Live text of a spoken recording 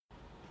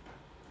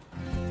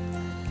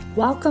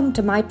Welcome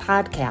to my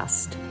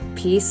podcast,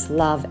 Peace,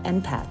 Love,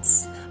 and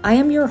Pets. I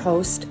am your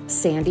host,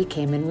 Sandy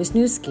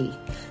Kamen-Wisniewski.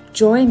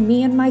 Join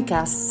me and my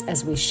guests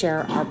as we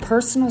share our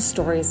personal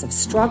stories of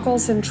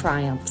struggles and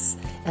triumphs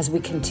as we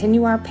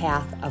continue our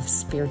path of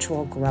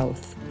spiritual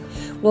growth.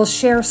 We'll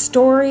share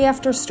story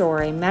after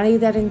story, many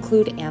that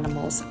include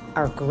animals,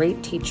 our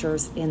great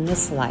teachers in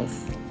this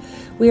life.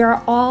 We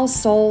are all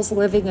souls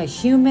living a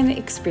human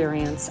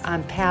experience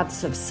on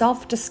paths of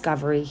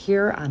self-discovery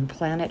here on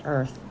planet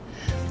Earth.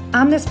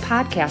 On this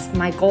podcast,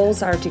 my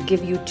goals are to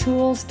give you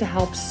tools to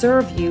help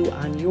serve you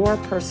on your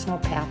personal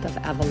path of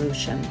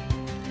evolution.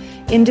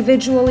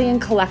 Individually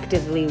and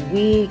collectively,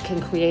 we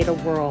can create a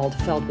world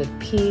filled with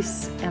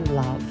peace and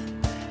love.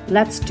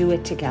 Let's do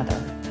it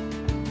together.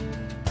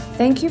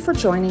 Thank you for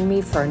joining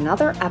me for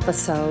another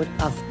episode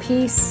of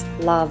Peace,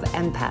 Love,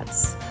 and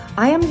Pets.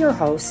 I am your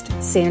host,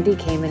 Sandy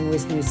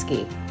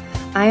Kamen-Wisniewski.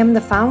 I am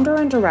the founder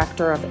and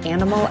director of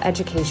Animal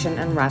Education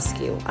and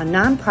Rescue, a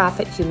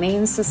nonprofit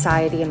humane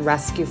society and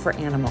rescue for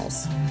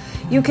animals.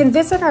 You can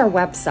visit our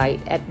website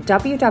at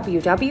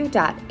www.aear.org.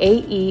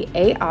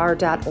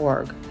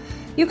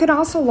 You can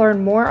also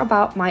learn more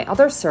about my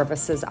other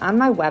services on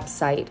my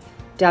website,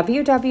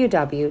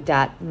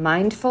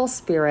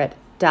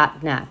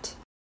 www.mindfulspirit.net.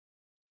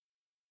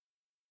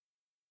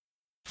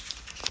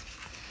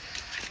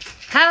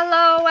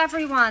 Hello,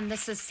 everyone.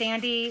 This is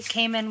Sandy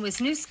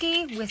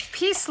Kamen-Wisniewski with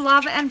Peace,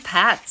 Love, and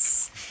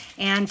Pets.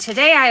 And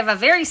today I have a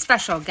very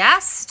special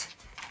guest,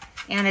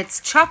 and it's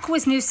Chuck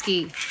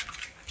Wisniewski,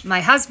 my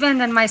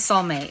husband and my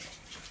soulmate.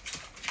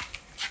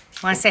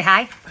 Want to say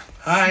hi?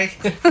 Hi.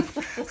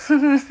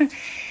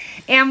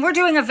 And we're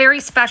doing a very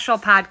special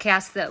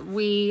podcast that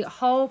we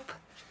hope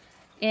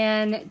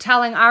in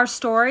telling our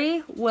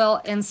story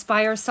will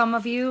inspire some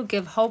of you,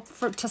 give hope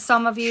to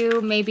some of you,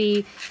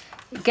 maybe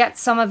get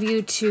some of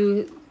you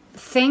to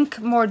think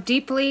more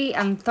deeply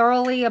and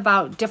thoroughly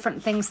about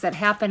different things that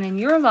happen in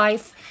your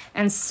life,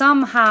 and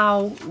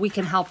somehow we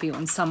can help you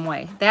in some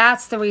way.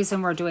 That's the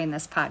reason we're doing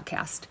this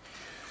podcast.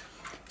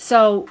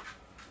 So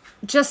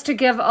just to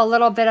give a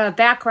little bit of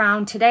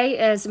background,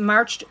 today is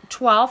March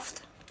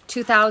 12th,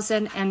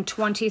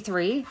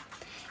 2023,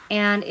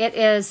 and it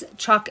is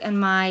Chuck and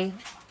my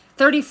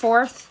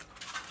 34th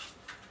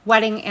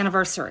wedding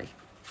anniversary.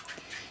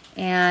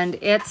 And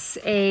it's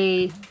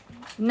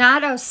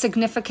not a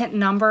significant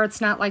number.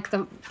 It's not like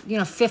the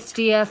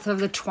 50th or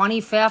the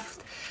 25th,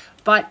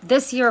 but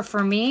this year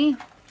for me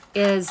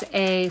is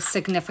a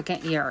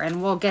significant year,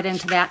 and we'll get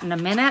into that in a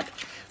minute.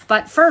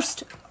 But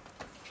first,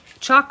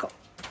 Chuck,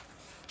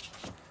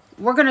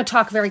 we're going to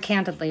talk very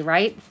candidly,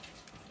 right?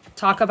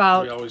 Talk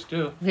about... We always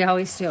do. We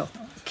always do.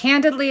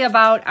 Candidly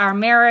about our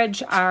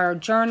marriage, our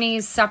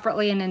journeys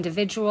separately and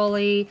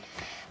individually.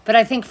 But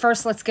I think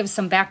first let's give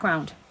some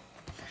background.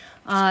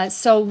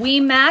 So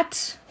we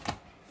met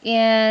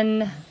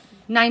in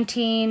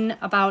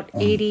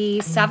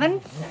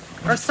 87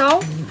 or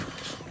so.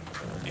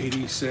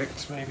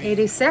 86 maybe.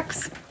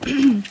 86.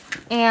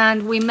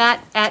 And we met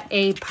at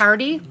a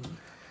party.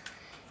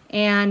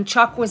 And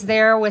Chuck was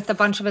there with a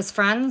bunch of his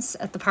friends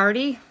at the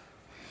party.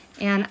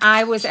 And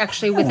I was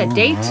actually with a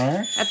date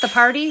at the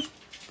party.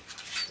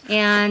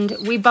 And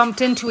we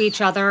bumped into each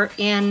other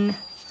in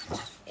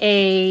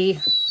a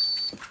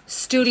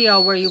studio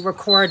where you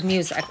record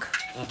music.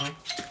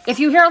 If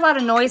you hear a lot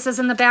of noises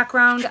in the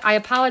background, I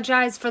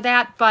apologize for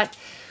that, but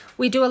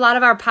we do a lot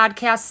of our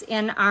podcasts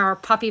in our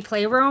puppy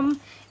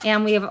playroom,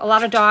 and we have a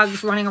lot of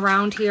dogs running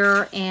around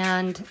here,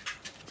 and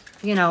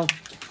and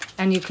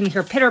you can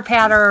hear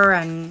pitter-patter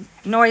and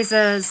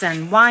noises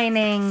and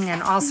whining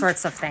and all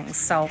sorts of things.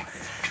 So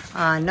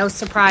no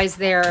surprise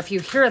there. If you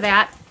hear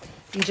that,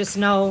 you just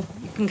know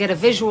you can get a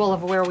visual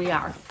of where we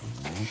are.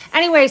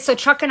 Anyway, so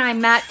Chuck and I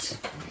met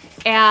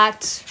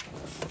at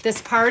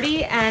this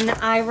party, and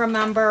I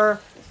remember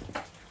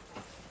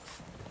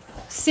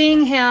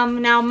seeing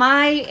him. Now,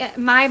 my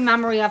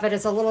memory of it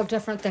is a little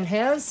different than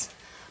his.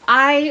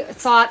 I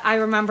thought I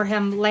remember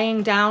him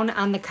laying down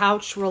on the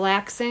couch,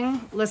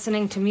 relaxing,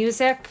 listening to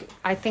music.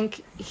 I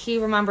think he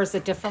remembers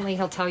it differently.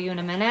 He'll tell you in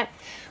a minute.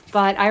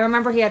 But I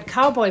remember he had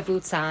cowboy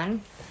boots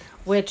on,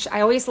 which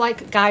I always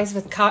like guys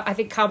with I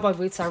think cowboy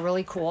boots are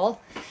really cool.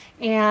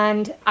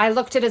 And I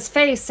looked at his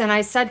face and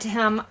I said to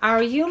him,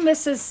 "Are you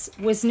Mrs.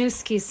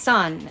 Wisniewski's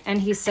son?"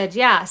 And he said,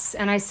 "Yes."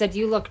 And I said,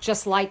 "You look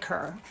just like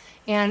her."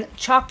 And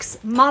Chuck's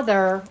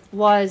mother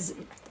was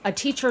a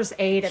teacher's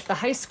aide at the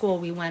high school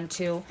we went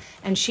to,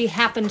 and she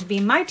happened to be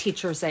my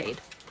teacher's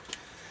aide.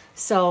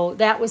 So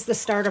that was the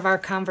start of our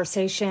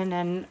conversation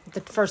and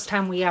the first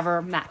time we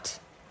ever met.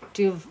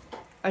 Do you have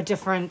a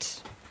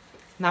different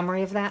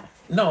memory of that?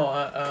 No,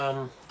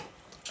 I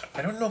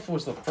don't know if it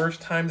was the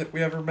first time that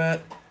we ever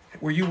met.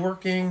 Were you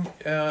working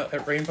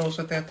at Rainbows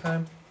at that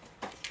time?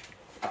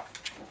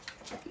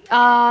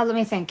 Let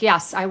me think.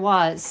 Yes, I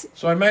was.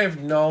 So I may have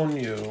known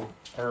you,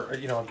 or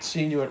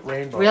seen you at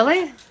Rainbows.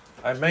 Really?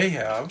 I may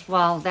have.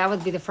 Well, that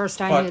would be the first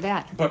time I knew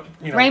that. But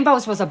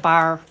Rainbows was a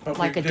bar,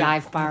 like a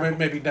dive bar.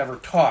 Maybe never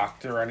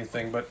talked or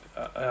anything, but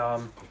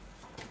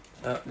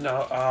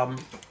no.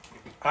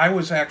 I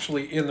was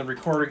actually in the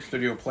recording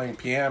studio playing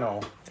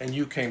piano, and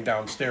you came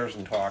downstairs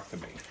and talked to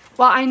me.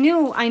 Well, I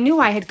knew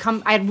I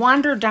had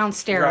wandered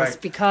downstairs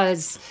Right.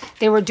 because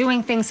they were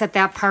doing things at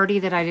that party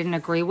that I didn't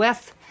agree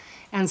with.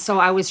 And so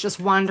I was just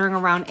wandering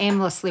around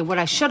aimlessly. What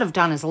I should have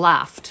done is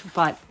left,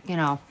 but,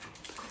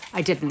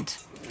 I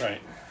didn't.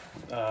 Right.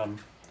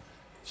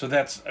 So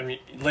that's, I mean,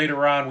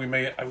 later on we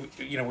may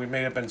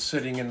have been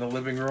sitting in the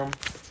living room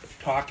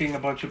talking a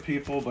bunch of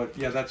people, but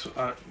yeah, that's,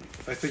 I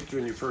think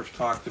when you first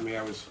talked to me,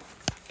 I was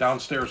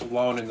downstairs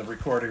alone in the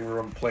recording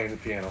room playing the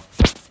piano.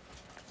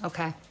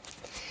 Okay.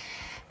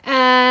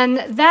 And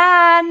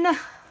then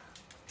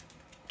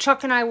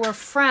Chuck and I were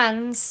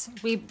friends.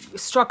 We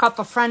struck up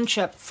a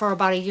friendship for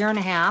about a year and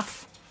a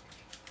half.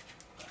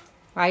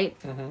 Right?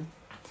 Mm-hmm.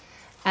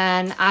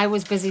 And I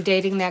was busy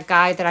dating that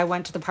guy that I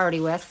went to the party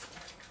with.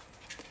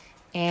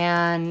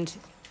 And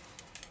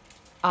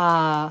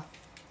what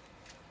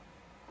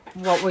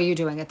were you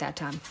doing at that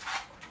time?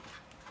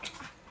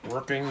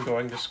 Working,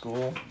 going to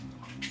school.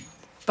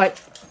 But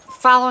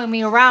following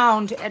me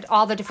around at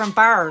all the different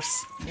bars.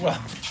 Well,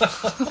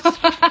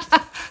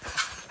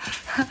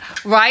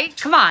 Right?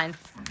 Come on.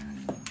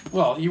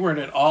 well, you weren't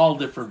at all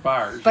different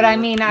bars. But I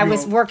mean, I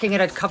was working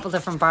at a couple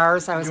different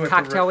bars. I was You went to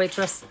cocktail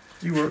waitress.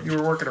 You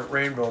were working at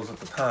Rainbows at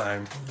the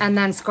time. And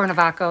then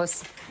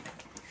Scornavacos.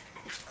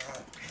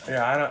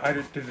 Yeah, I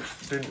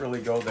didn't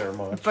really go there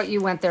much. But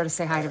you went there to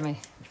say hi to me.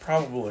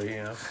 Probably,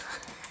 yeah.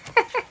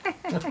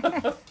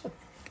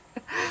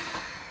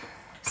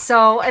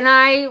 So, and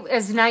I,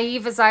 as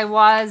naive as I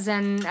was,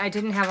 and I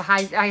didn't have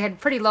I had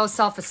pretty low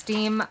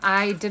self-esteem.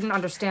 I didn't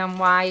understand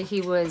why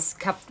he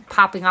kept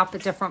popping up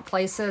at different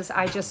places.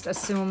 I just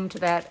assumed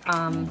that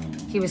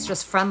he was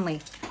just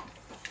friendly.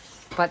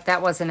 But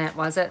that wasn't it,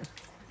 was it?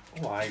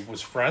 Well, I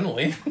was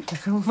friendly.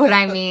 But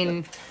I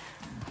mean,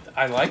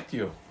 I liked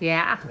you.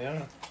 yeah.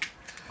 Yeah.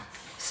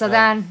 So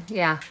then,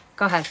 yeah,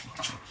 go ahead.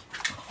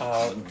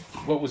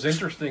 What was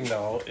interesting,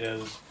 though,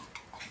 is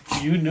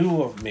you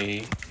knew of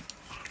me.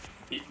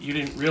 You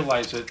didn't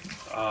realize it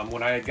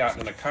when I had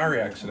gotten in a car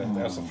accident.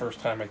 That's the first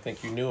time I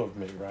think you knew of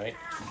me, right?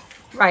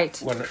 Right.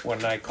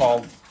 When I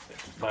called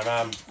my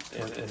mom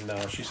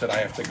and she said I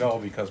have to go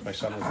because my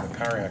son was in a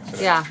car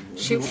accident. Yeah.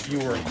 You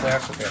were in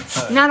class at that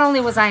time. Not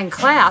only was I in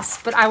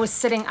class, but I was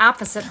sitting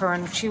opposite her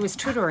and she was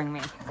tutoring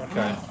me.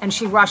 Okay. And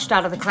she rushed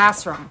out of the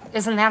classroom.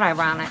 Isn't that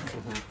ironic?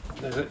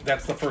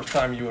 That's the first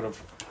time you would have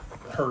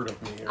heard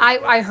of me.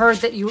 I heard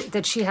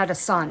that she had a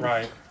son.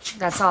 Right.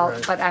 That's all.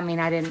 Right. But I mean,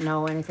 I didn't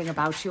know anything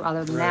about you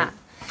other than Right. that.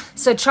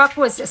 So Chuck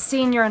was a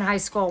senior in high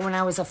school when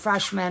I was a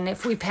freshman.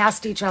 If we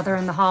passed each other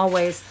in the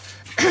hallways,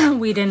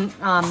 we didn't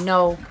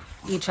know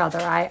each other.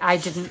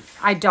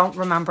 I don't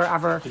remember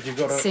ever Did you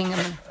go to, seeing him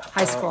in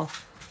high school.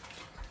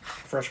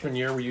 Freshman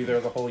year, were you there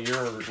the whole year?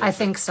 Or was I it-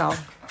 think so.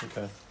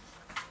 Okay.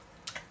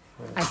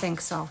 I think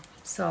so.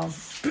 So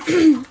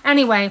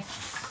anyway,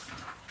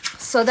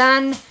 so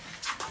then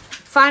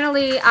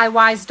finally I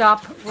wised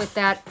up with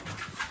that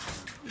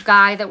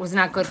guy that was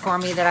not good for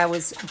me that I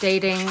was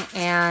dating,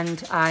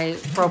 and I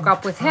broke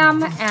up with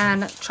him,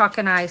 and Chuck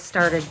and I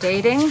started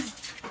dating.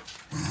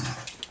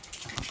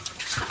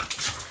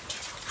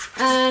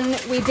 And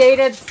we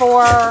dated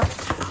for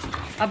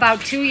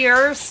about 2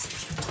 years.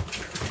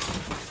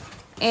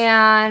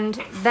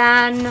 And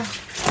then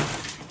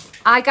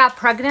I got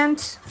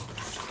pregnant.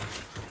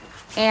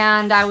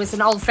 And I was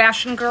an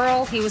old-fashioned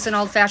girl. He was an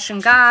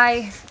old-fashioned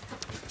guy.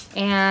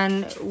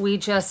 And we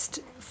just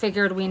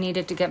figured we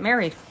needed to get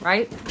married,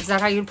 right? Is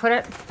that how you'd put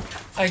it?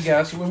 I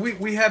guess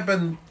we had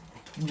been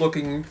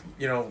looking,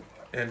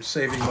 and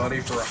saving money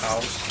for a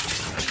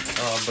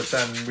house, but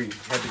then we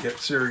had to get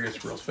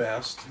serious real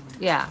fast.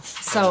 Yeah.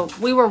 So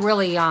we were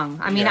really young.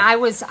 I mean, Yeah.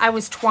 I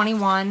was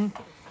 21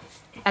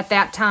 at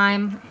that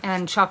time,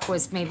 and Chuck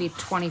was maybe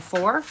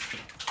 24.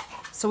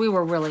 So we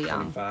were really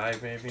young.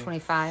 25 maybe.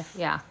 25,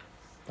 yeah.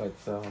 But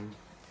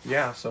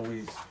yeah, so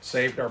we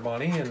saved our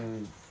money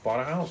and bought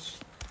a house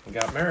and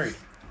got married.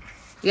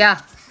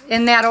 Yeah,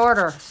 in that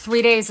order,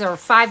 3 days or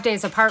 5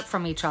 days apart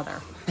from each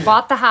other.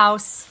 Bought the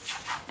house,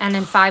 and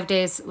then 5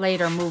 days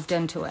later moved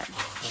into it.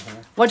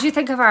 What do you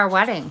think of our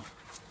wedding?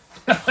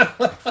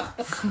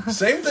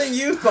 Same thing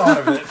you thought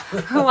of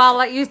it. Well, I'll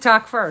let you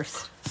talk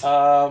first.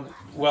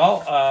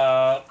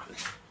 Well,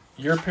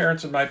 your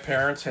parents and my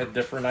parents had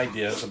different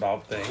ideas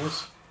about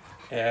things,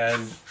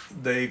 and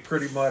they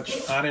pretty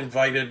much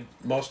uninvited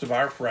most of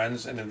our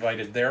friends and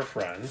invited their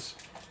friends.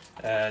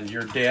 And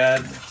your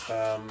dad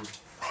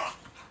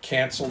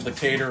canceled the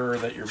caterer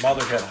that your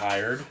mother had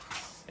hired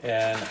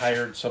and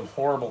hired some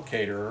horrible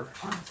caterer.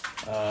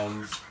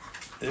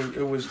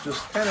 It was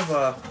just kind of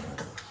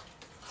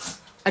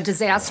A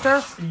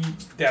disaster?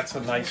 that's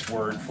a nice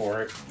word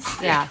for it.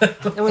 Yeah,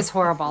 it was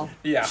horrible.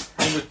 Yeah,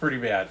 it was pretty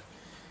bad.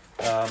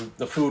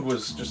 The food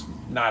was just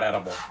not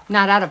edible.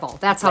 Not edible.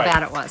 That's how Right.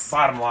 bad it was.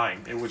 Bottom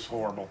line, it was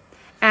horrible.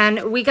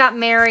 And we got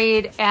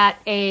married at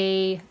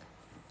a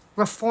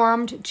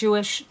Reformed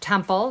Jewish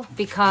temple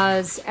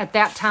because at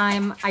that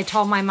time I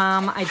told my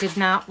mom I did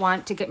not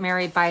want to get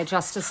married by a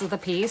justice of the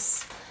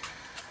peace.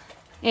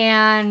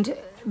 And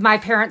my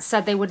parents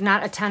said they would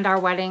not attend our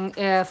wedding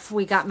if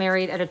we got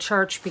married at a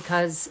church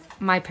because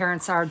my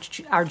parents are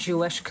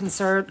Jewish,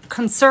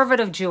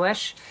 conservative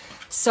Jewish.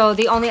 So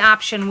the only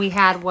option we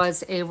had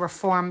was a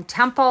Reformed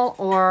temple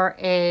or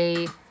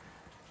a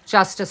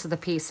Justice of the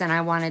Peace, and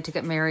I wanted to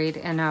get married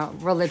in a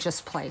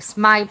religious place.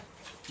 My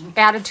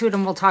attitude,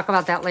 and we'll talk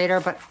about that later,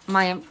 but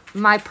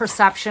my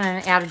perception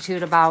and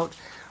attitude about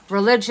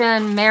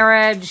religion,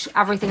 marriage,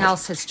 everything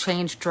else has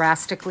changed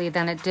drastically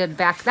than it did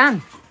back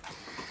then.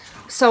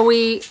 So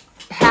we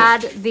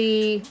had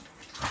the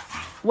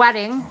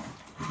wedding,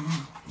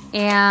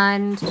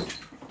 and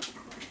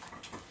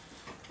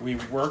we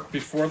worked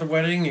before the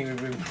wedding, and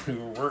we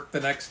worked the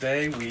next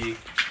day. We've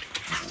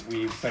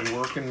been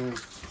working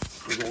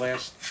for the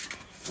last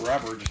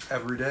forever, just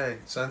every day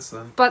since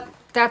then. But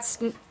that's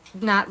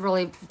not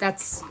really,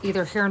 that's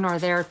either here nor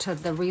there to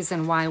the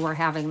reason why we're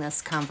having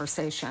this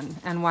conversation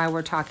and why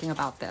we're talking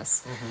about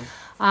this.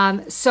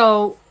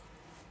 So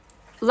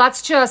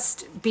let's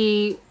just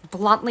be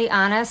bluntly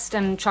honest,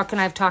 and Chuck and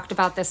I have talked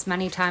about this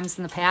many times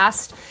in the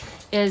past,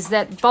 is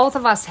that both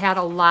of us had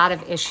a lot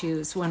of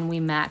issues when we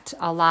met,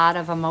 a lot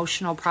of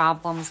emotional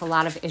problems, a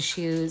lot of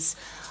issues.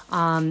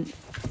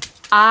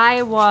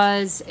 I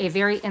was a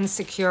very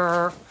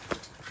insecure,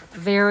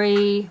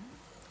 very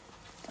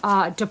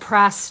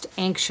depressed,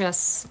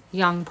 anxious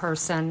young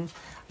person,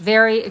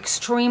 very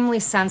extremely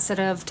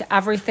sensitive to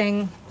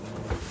everything.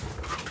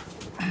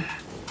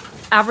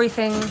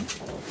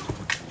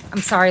 I'm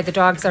sorry, the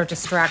dogs are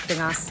distracting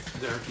us.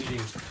 They're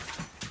eating.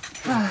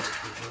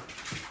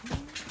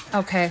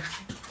 Okay.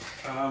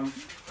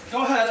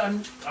 Go ahead.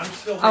 I'm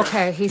still here.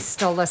 Okay, he's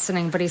still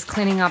listening, but he's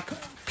cleaning up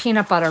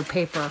peanut butter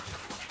paper.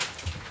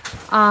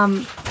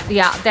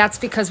 Yeah, that's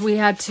because we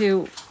had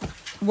to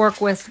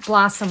work with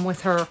Blossom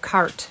with her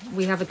cart.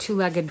 We have a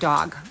 2-legged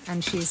dog,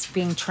 and she's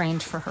being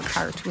trained for her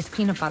cart with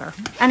peanut butter.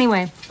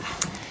 Anyway,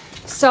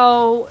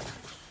 so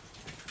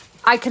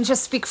I can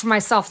just speak for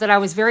myself that I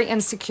was very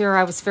insecure.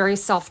 I was very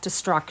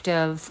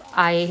self-destructive.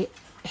 I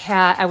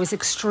was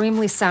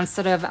extremely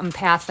sensitive,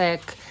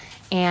 empathic,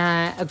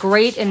 and a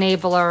great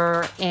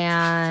enabler,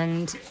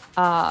 and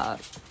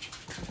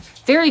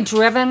very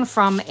driven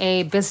from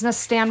a business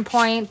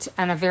standpoint,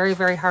 and a very,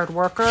 very hard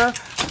worker,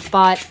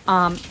 but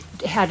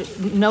had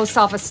no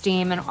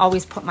self-esteem and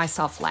always put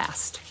myself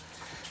last.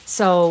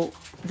 So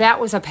that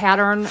was a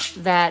pattern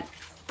that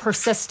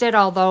persisted,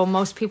 although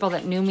most people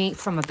that knew me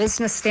from a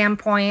business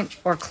standpoint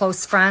or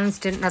close friends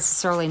didn't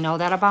necessarily know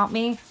that about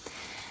me.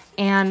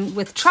 And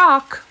with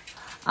Chuck,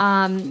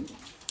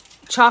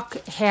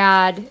 Chuck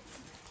had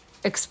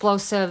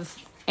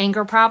explosive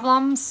anger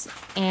problems,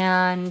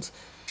 and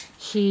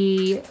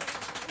he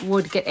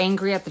would get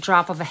angry at the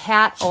drop of a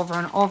hat over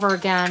and over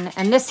again.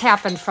 And this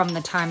happened from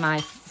the time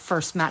I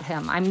first met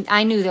him.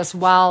 I knew this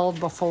well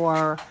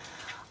before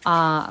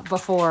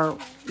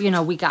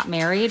we got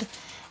married.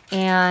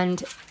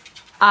 And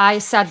I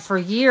said for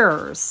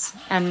years,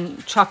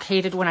 and Chuck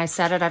hated when I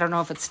said it, I don't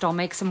know if it still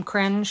makes him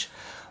cringe,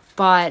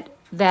 but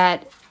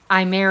that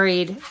I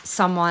married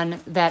someone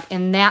that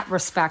in that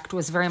respect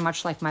was very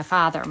much like my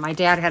father. My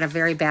dad had a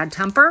very bad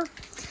temper,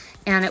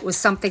 and it was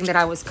something that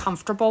I was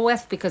comfortable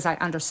with because I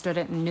understood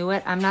it and knew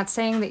it. I'm not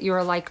saying that you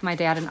were like my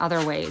dad in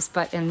other ways,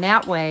 but in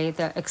that way,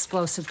 the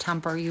explosive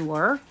temper you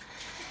were.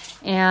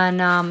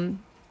 And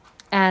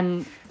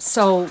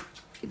so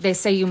they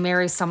say you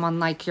marry someone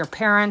like your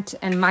parent.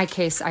 In my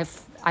case,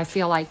 I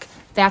feel like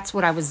that's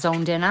what I was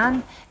zoned in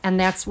on, and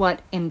that's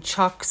what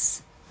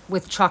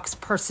with Chuck's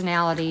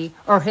personality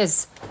or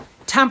his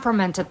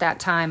temperament at that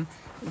time,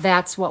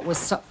 that's what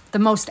was the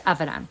most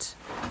evident.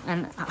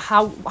 And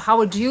how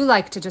would you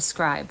like to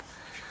describe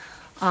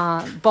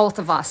both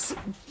of us?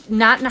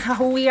 Not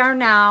who we are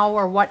now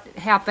or what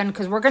happened,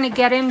 because we're going to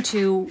get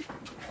into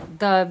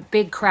the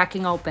big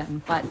cracking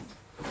open, but...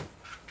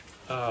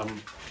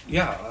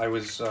 Yeah, I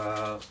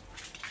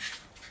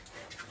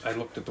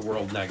looked at the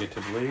world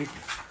negatively,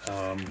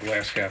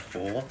 glass half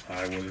full.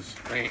 I was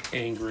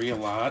angry a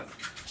lot.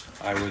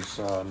 I was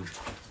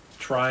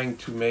trying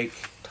to make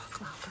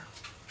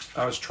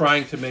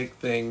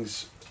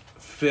things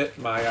fit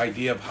my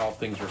idea of how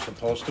things were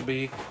supposed to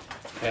be,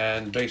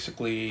 and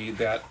basically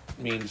that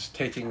means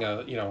taking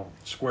a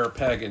square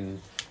peg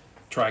and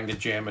trying to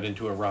jam it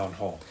into a round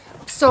hole.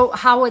 So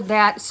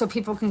so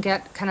people can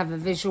get kind of a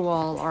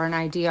visual or an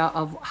idea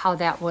of how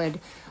that would,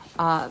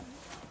 on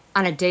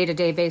a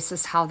day-to-day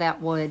basis, how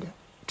that would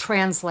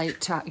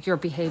translate to your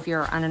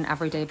behavior on an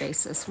everyday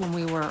basis when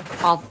we were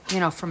all,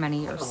 for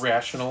many years.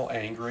 Irrational,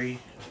 angry,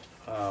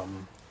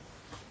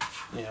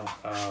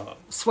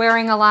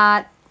 swearing a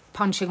lot,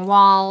 punching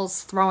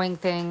walls, throwing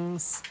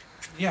things.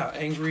 Yeah,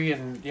 angry,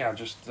 and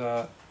just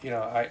I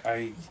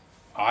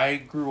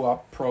grew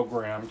up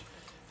programmed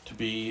to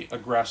be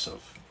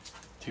aggressive,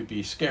 to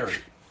be scary,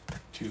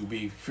 to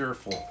be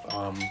fearful.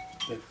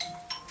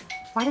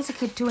 Why does it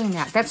keep doing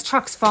that? That's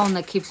Chuck's phone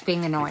that keeps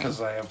being annoying.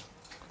 Because I have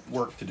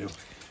work to do,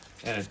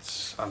 and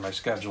it's on my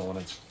schedule, and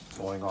it's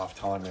going off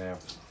telling me I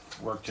have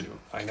work to do.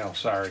 I know,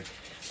 sorry.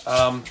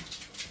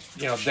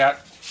 That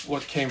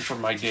what came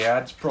from my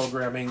dad's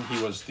programming.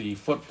 He was the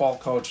football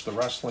coach, the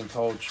wrestling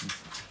coach,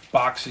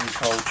 boxing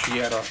coach. He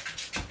had a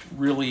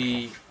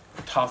really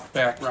tough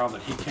background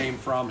that he came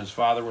from. His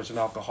father was an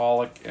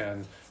alcoholic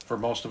and for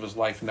most of his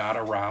life not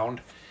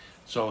around.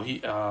 So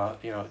he,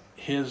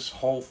 his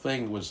whole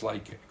thing was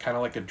like kind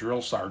of like a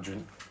drill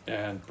sergeant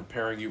and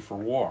preparing you for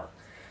war,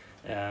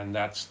 and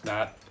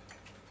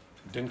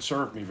didn't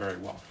serve me very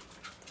well.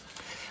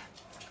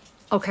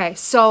 Okay,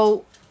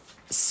 so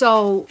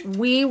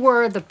we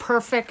were the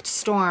perfect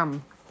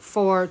storm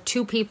for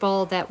two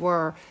people that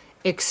were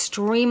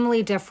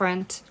extremely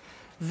different,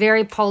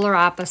 very polar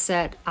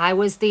opposite. I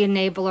was the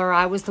enabler.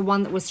 I was the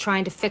one that was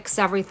trying to fix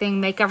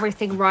everything, make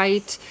everything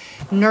right,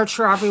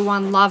 nurture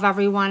everyone, love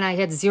everyone. I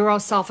had zero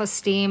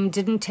self-esteem,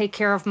 didn't take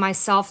care of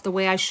myself the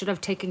way I should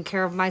have taken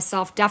care of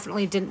myself,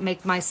 definitely didn't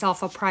make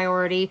myself a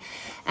priority.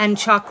 And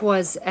Chuck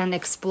was an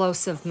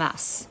explosive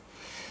mess.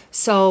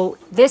 So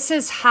this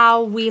is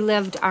how we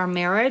lived our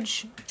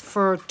marriage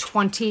for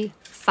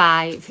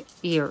 25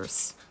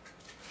 years.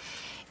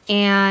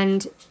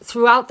 And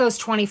throughout those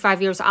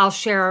 25 years, I'll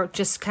share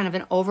just kind of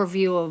an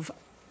overview of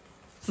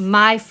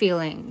my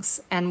feelings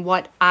and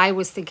what I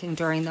was thinking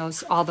during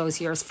all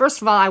those years.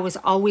 First of all, I was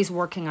always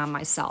working on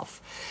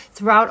myself.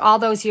 Throughout all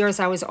those years,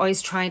 I was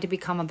always trying to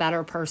become a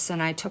better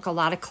person. I took a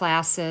lot of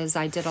classes.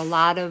 I did a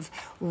lot of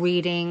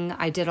reading.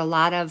 I did a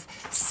lot of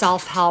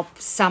self-help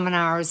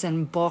seminars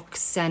and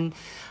books and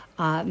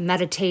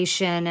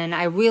meditation. And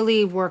I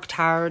really worked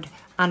hard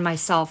on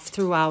myself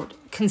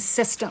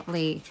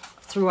consistently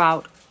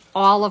throughout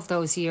all of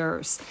those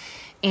years.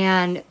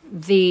 And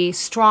the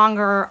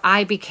stronger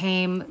I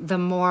became, the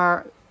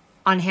more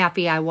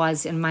unhappy I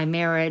was in my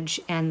marriage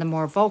and the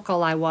more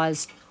vocal I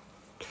was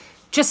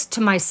just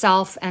to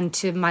myself and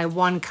to my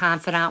one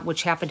confidant,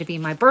 which happened to be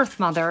my birth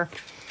mother.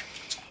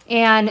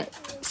 And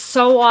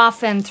so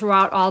often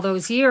throughout all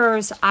those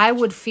years, I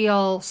would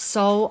feel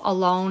so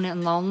alone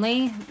and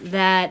lonely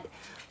that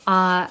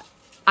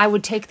I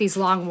would take these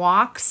long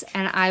walks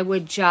and I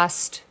would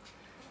just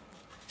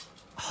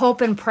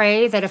hope and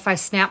pray that if I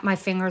snapped my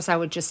fingers, I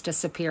would just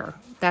disappear.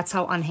 That's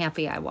how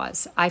unhappy I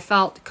was. I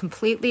felt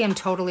completely and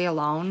totally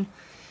alone.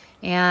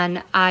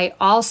 And I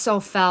also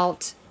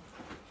felt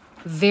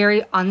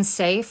very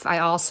unsafe. I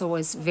also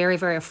was very,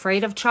 very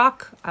afraid of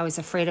Chuck. I was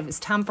afraid of his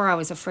temper. I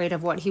was afraid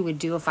of what he would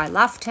do if I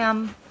left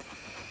him.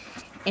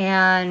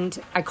 And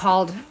I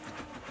called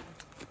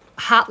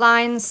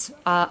hotlines,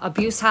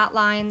 abuse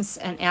hotlines,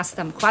 and asked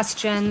them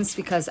questions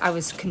because I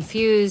was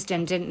confused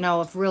and didn't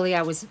know if really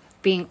I was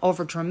being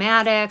over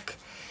dramatic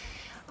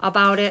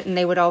about it. And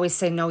they would always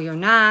say, no, you're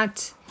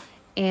not.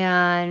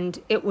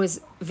 And it was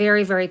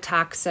very, very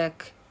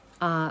toxic.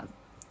 And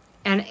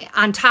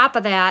on top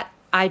of that,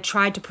 I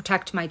tried to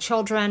protect my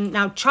children.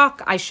 Now,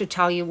 Chuck, I should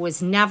tell you,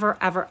 was never,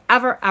 ever,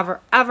 ever, ever,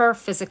 ever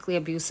physically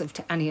abusive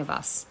to any of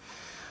us.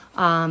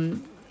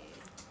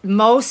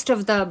 Most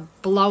of the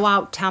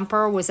blowout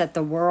temper was at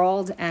the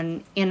world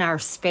and in our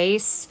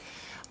space,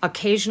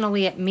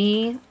 occasionally at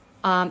me,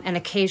 and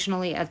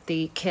occasionally at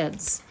the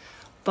kids.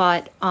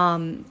 But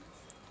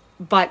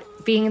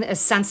being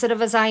as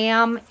sensitive as I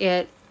am,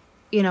 it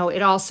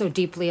also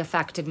deeply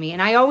affected me.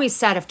 And I always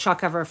said if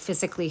Chuck ever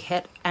physically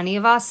hit any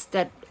of us,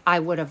 that I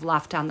would have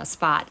left on the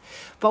spot.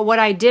 But what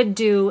I did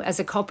do as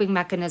a coping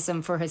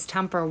mechanism for his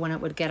temper when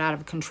it would get out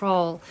of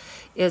control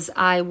is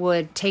I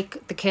would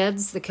take the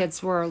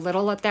kids were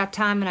little at that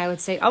time, and I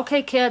would say,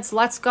 okay, kids,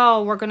 let's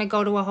go. We're going to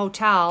go to a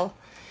hotel.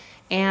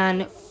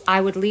 And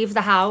I would leave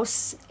the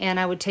house and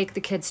I would take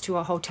the kids to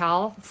a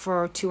hotel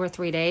for 2 or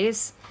 3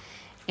 days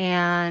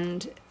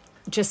and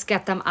just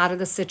get them out of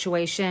the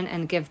situation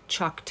and give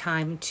Chuck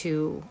time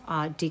to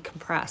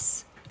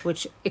decompress,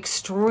 which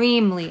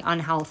extremely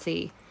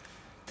unhealthy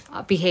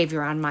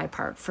behavior on my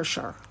part, for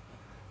sure.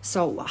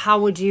 So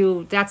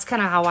that's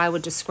kind of how I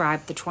would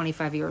describe the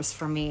 25 years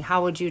for me.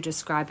 How would you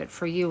describe it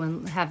for you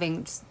and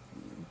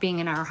being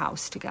in our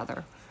house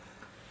together?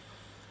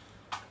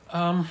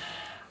 I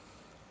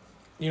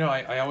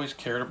always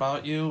cared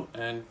about you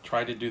and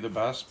tried to do the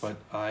best, but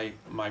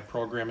my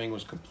programming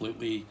was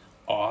completely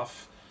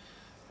off.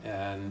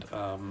 And,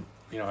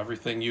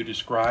 everything you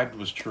described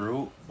was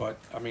true, but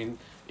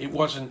it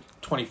wasn't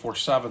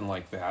 24/7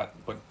 like that.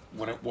 But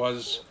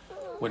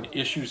when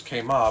issues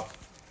came up,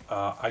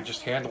 I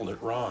just handled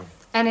it wrong.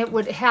 And it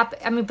would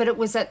happen, but it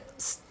was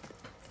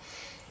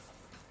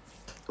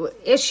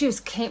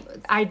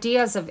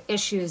ideas of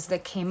issues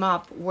that came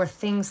up were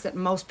things that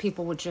most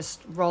people would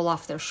just roll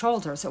off their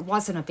shoulders. It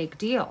wasn't a big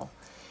deal.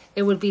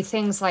 It would be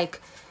things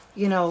like,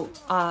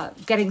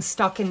 getting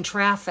stuck in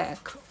traffic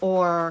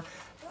or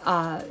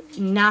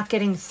not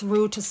getting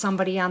through to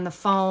somebody on the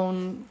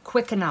phone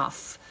quick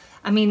enough.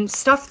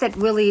 Stuff that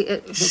really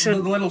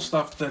the little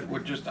stuff that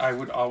I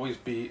would always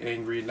be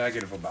angry and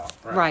negative about.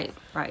 Right.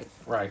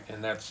 Right.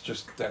 And that's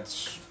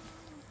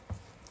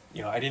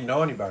I didn't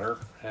know any better,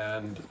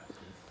 and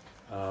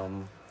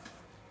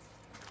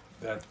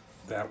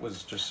that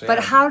was just sad. But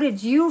how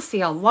did you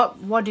feel?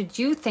 What did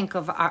you think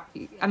of I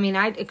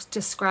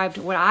described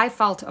what I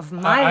felt of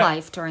my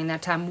life during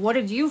that time. What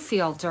did you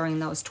feel during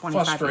those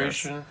 25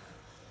 frustration.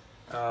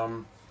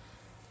 years?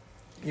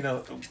 You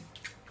know,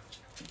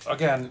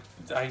 again,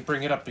 I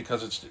bring it up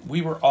because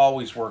we were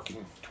always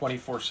working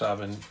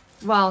 24/7.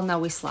 Well, no,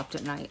 we slept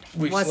at night.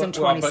 It wasn't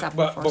 27.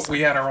 But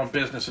we had our own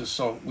businesses,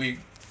 so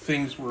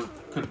things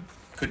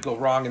could go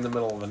wrong in the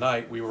middle of the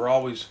night. We were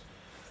always,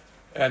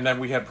 and then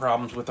we had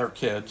problems with our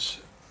kids.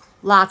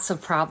 Lots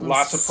of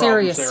problems.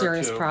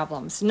 Serious too.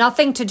 problems.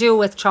 Nothing to do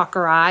with Chuck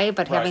or I,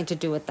 but Right. having to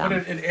do with them.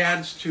 But it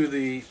adds to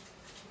the,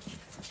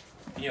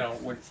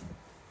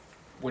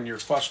 when you're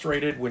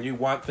frustrated, when you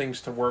want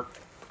things to work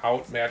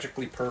out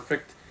magically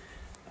perfect,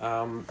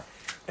 and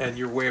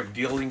your way of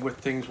dealing with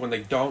things when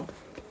they don't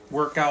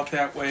work out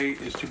that way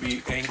is to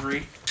be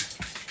angry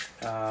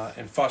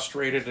and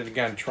frustrated, and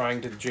again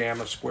trying to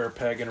jam a square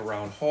peg in a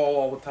round hole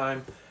all the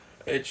time.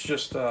 It's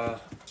just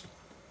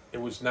it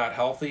was not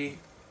healthy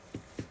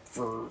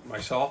for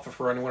myself or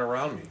for anyone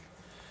around me.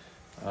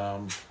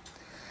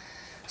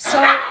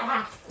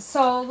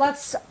 So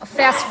let's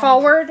fast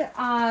forward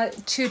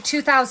to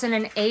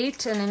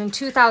 2008, and in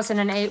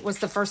 2008 was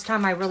the first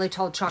time I really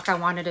told Chuck I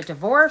wanted a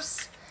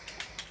divorce.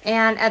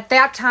 And at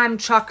that time,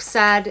 Chuck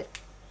said,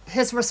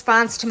 his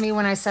response to me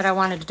when I said I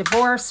wanted a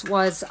divorce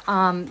was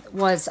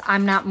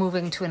I'm not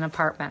moving to an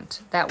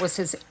apartment. That was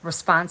his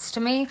response to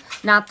me.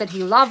 Not that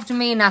he loved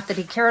me, not that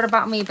he cared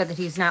about me, but that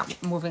he's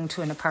not moving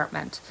to an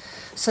apartment.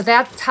 So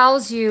that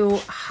tells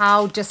you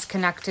how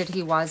disconnected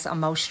he was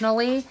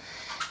emotionally.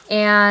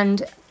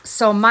 And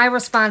so my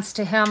response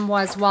to him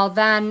was, well,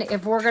 then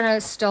if we're going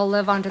to still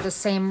live under the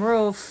same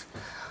roof,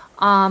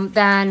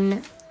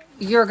 then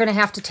you're going to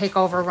have to take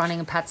over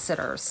running Pet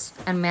Sitters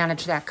and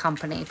manage that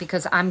company,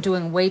 because I'm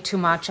doing way too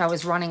much. I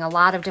was running a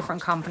lot of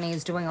different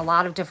companies, doing a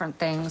lot of different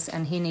things,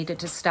 and he needed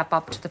to step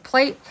up to the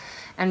plate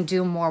and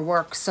do more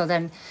work. So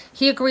then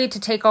he agreed to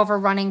take over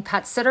running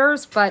Pet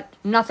Sitters, but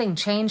nothing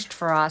changed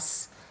for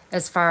us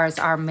as far as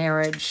our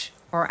marriage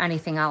or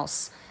anything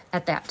else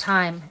at that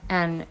time.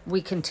 And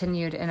we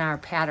continued in our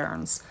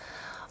patterns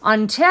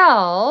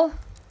until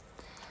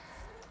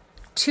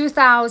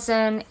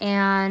 2000,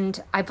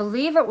 and I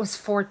believe it was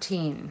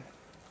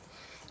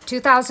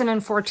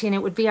 2014.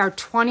 It would be our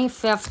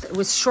 25th. It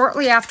was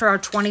shortly after our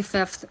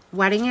 25th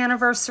wedding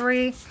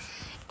anniversary.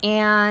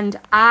 And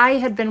I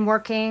had been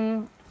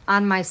working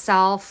on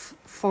myself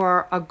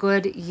for a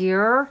good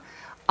year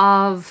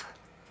of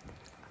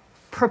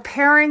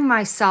preparing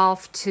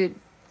myself to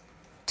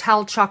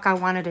tell Chuck I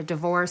wanted a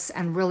divorce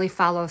and really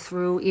follow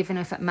through, even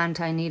if it meant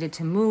I needed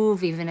to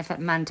move, even if it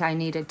meant I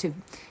needed to,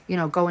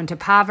 go into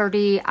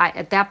poverty.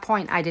 At that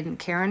point, I didn't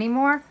care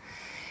anymore.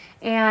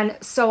 And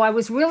so I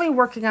was really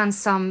working on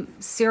some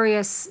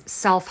serious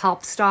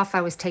self-help stuff.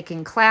 I was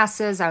taking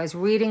classes. I was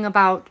reading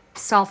about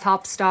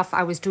self-help stuff.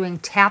 I was doing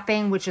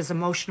tapping, which is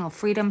emotional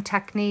freedom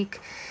technique,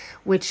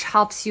 which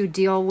helps you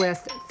deal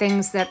with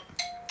things that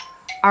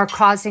are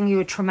causing you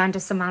a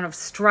tremendous amount of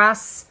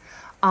stress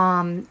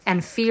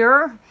and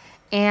fear.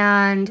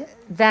 And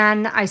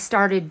then I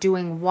started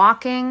doing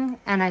walking,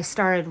 and I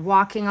started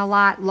walking a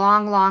lot,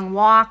 long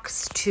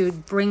walks to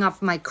bring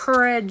up my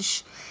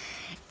courage,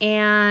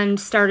 and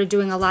started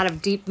doing a lot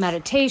of deep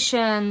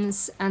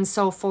meditations and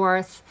so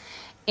forth.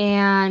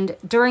 And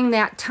during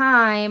that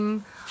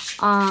time,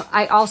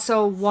 I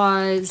also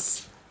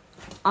was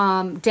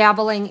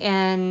dabbling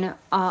in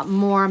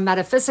more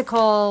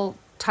metaphysical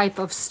type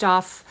of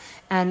stuff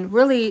and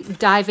really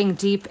diving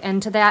deep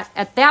into that.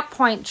 At that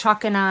point,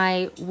 Chuck and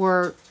I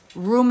were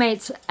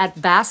roommates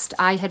at best.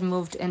 I had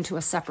moved into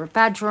a separate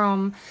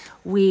bedroom.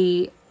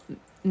 We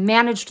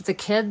managed the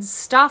kids'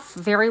 stuff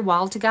very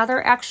well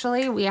together,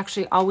 actually. We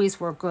actually always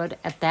were good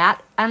at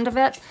that end of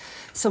it.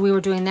 So we were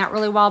doing that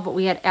really well, but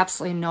we had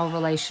absolutely no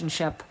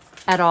relationship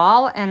at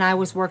all. And I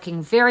was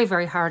working very,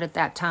 very hard at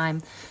that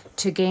time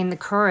to gain the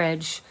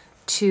courage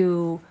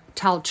to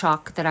tell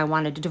Chuck that I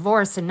wanted a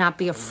divorce and not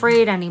be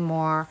afraid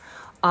anymore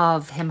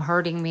of him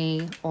hurting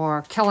me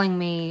or killing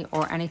me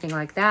or anything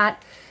like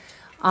that.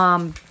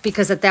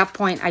 Because at that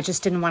point, I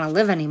just didn't want to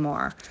live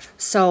anymore.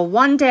 So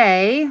one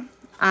day,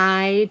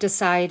 I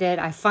decided,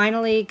 I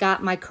finally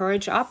got my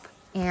courage up,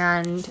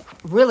 and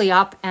really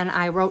up, and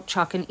I wrote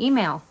Chuck an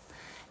email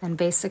and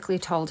basically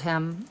told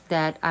him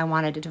that I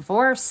wanted a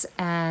divorce.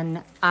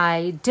 And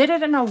I did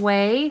it in a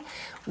way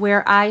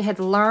where I had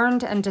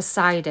learned and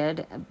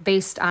decided,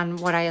 based on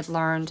what I had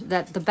learned,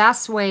 that the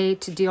best way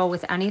to deal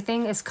with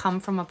anything is come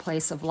from a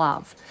place of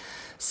love.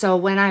 So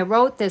when I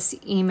wrote this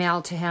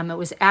email to him, it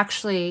was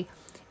actually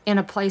in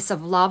a place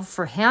of love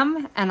for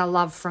him and a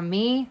love for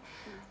me,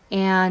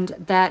 and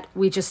that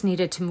we just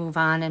needed to move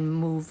on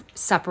and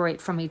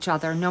separate from each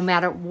other, no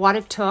matter what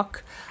it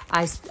took.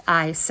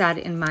 I said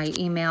in my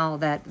email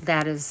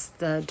that is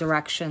the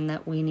direction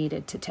that we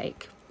needed to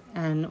take.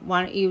 And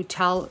why don't you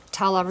tell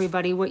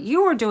everybody what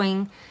you were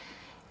doing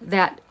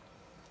that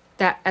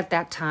at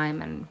that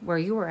time and where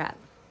you were at?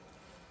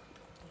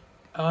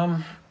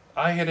 I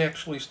had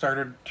actually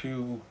started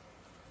to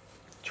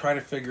try to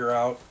figure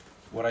out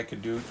what I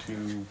could do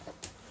to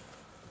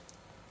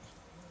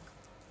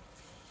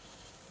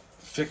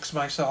fix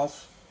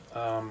myself.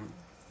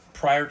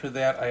 Prior to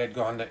that, I had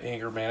gone to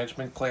anger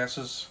management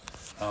classes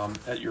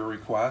at your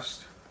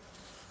request,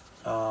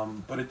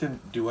 but it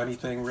didn't do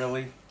anything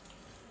really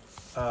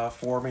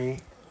for me.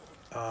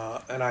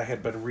 And I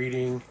had been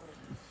reading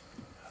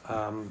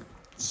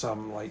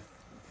some like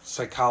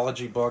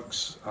psychology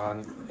books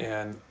on,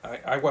 and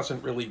I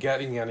wasn't really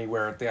getting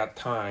anywhere at that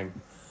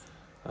time.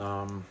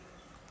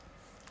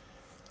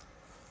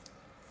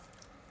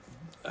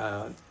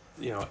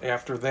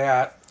 After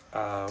that.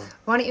 Why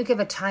don't you give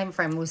a time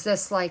frame? Was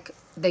this like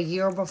the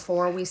year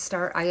before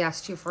I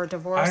asked you for a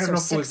divorce, I don't know or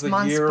if it was 6 the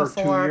months year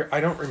before? or 2 years.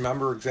 I don't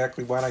remember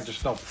exactly when. I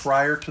just know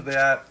prior to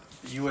that,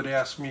 you had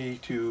asked me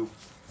to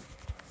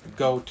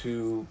go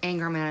to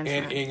Anger an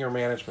management. anger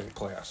management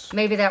class.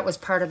 Maybe that was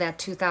part of that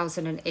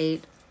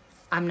 2008,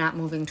 I'm not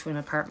moving to an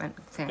apartment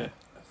thing.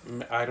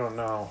 I don't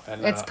know.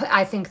 And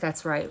I think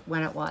that's right,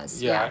 when it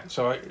was. yeah.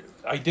 So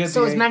I did.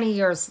 So it was many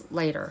years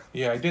later.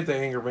 Yeah, I did the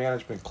anger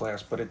management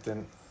class, but it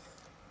didn't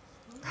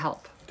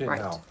Help.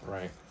 help.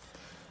 Right.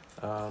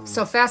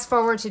 So fast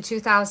forward to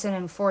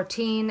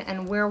 2014,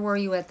 and where were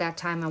you at that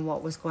time, and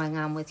what was going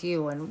on with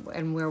you,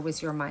 and where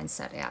was your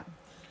mindset at?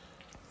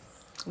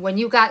 When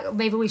you got,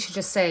 maybe we should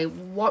just say,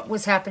 what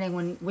was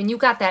happening when you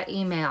got that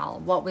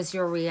email? What was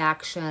your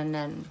reaction?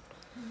 And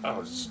I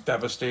was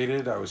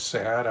devastated. I was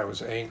sad. I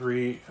was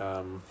angry.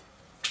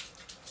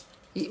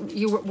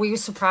 were you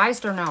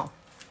surprised or no?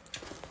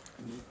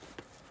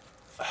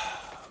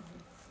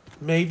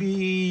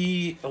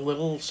 Maybe a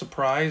little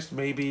surprised.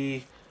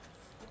 Maybe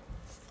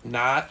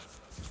not.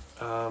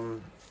 I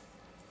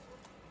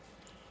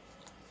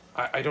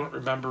don't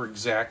remember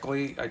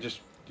exactly. I just,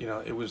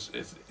 it was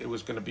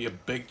going to be a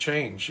big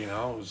change. It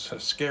was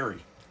scary.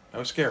 I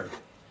was scared.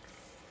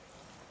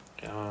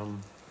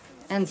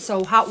 And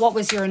so what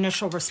was your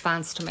initial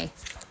response to me?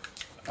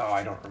 Oh,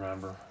 I don't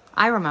remember.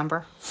 I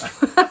remember.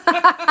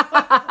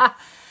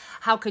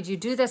 How could you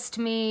do this to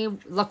me?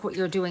 Look what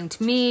you're doing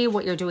to me,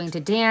 what you're doing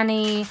to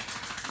Danny.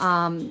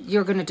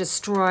 You're going to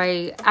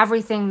destroy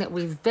everything that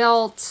we've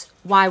built.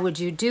 Why would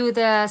you do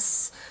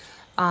this?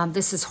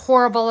 This is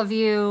horrible of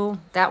you.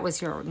 That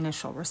was your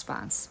initial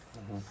response.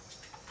 Mm-hmm.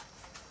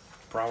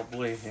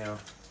 Probably, yeah.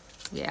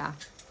 Yeah.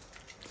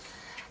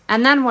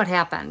 And then what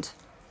happened?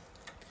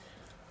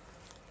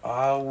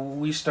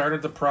 We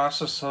started the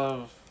process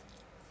of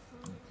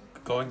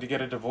going to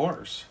get a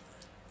divorce.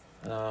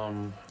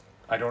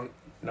 I don't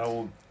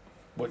know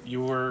what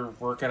you were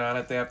working on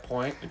at that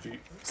point.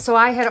 So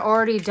I had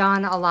already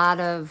done a lot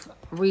of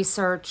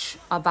research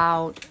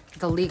about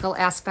the legal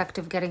aspect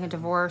of getting a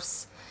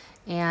divorce,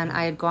 and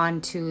I had gone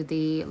to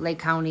the Lake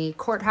County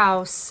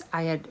courthouse.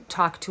 I had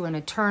talked to an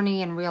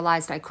attorney and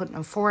realized I couldn't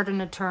afford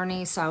an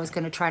attorney, so I was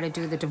going to try to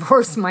do the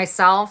divorce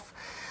myself,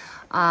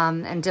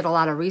 and did a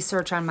lot of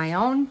research on my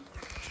own.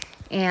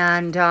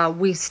 And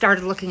we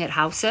started looking at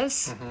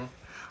houses. Mm-hmm.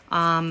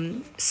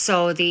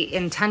 So the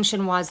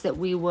intention was that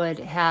we would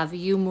have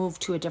you move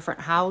to a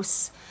different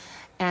house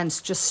and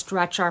just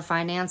stretch our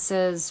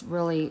finances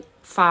really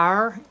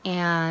far,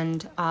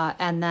 and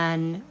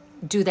then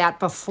do that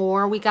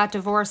before we got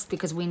divorced,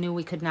 because we knew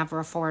we could never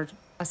afford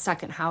a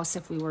second house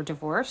if we were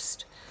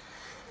divorced.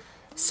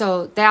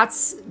 So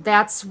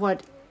that's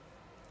what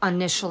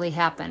initially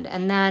happened.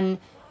 And then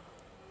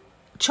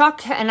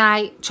Chuck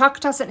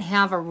doesn't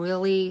have a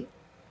really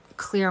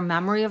clear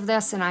memory of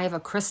this, and I have a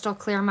crystal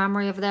clear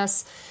memory of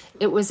this.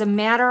 It was in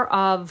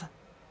the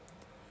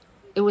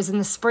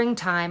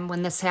springtime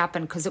when this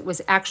happened, because it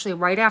was actually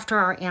right after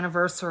our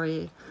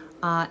anniversary,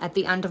 at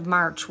the end of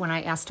March, when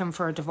I asked him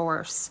for a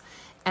divorce.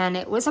 And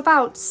it was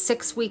about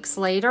 6 weeks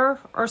later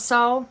or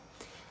so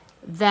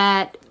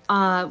that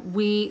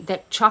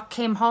Chuck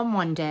came home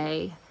one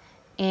day,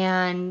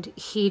 and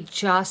he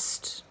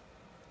just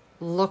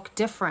looked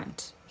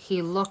different.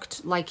 He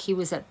looked like he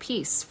was at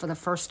peace for the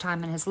first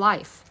time in his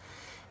life.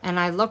 And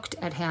I looked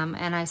at him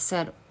and I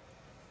said,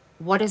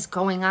 "What is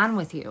going on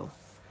with you?"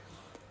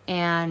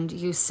 And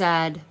you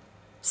said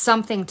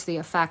something to the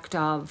effect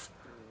of,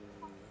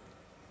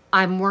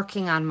 "I'm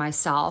working on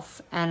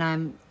myself,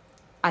 and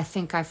I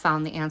think I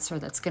found the answer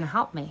that's going to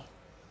help me."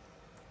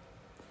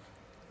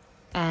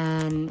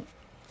 And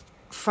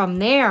from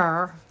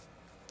there,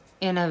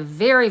 in a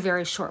very,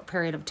 very short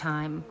period of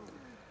time,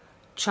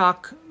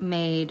 Chuck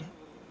made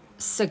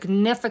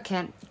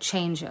significant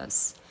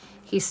changes.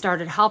 He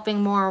started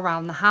helping more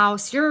around the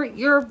house.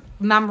 Your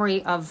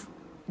memory of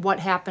what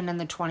happened in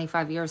the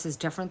 25 years is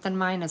different than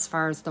mine as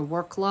far as the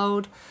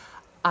workload.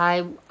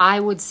 I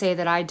would say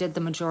that I did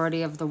the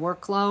majority of the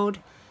workload,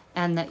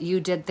 and that you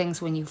did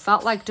things when you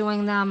felt like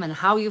doing them and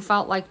how you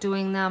felt like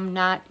doing them.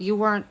 You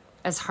weren't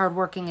as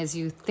hardworking as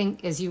you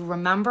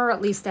remember.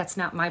 At least that's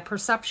not my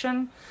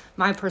perception.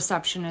 My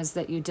perception is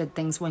that you did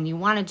things when you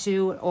wanted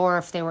to, or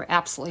if they were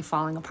absolutely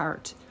falling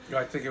apart.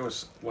 I think it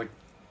was like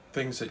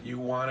things that you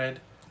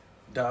wanted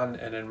done,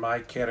 and in my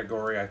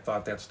category, I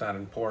thought that's not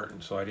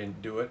important, so I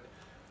didn't do it.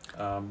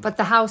 But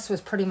the house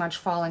was pretty much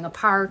falling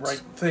apart.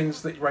 Right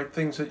things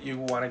that you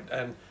wanted,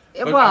 and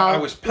But I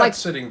was pet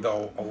sitting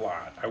though a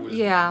lot. I was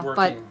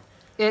working.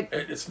 But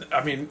it's.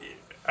 I mean,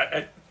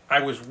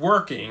 I was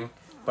working,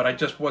 but I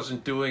just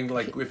wasn't doing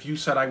like if you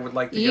said I would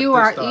like to get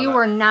this done. You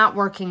were not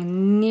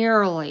working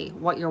nearly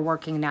what you're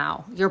working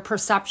now. Your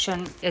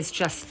perception is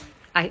just.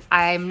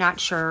 I'm not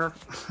sure.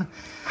 Well,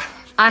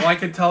 I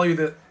can tell you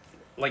that,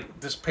 like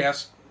this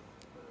past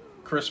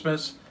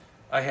Christmas,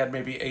 I had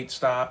maybe 8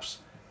 stops.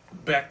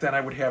 Back then,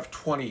 I would have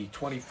 20,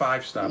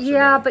 25 stops.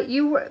 Yeah, but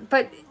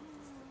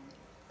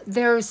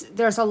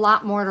there's a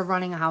lot more to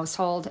running a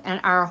household,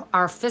 and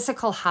our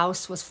physical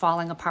house was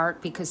falling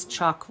apart because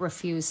Chuck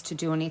refused to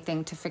do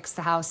anything to fix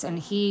the house,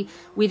 and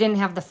we didn't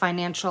have the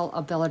financial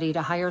ability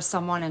to hire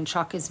someone, and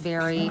Chuck is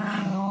very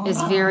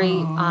handy,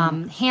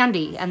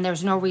 and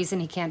there's no reason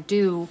he can't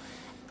do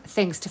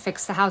things to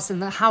fix the house, and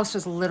the house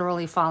was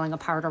literally falling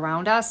apart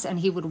around us, and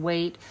he would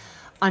wait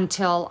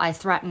until I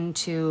threatened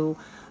to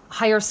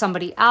hire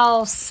somebody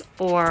else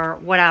or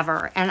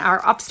whatever. And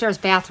our upstairs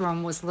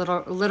bathroom was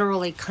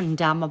literally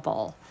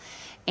condemnable.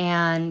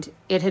 And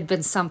it had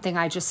been something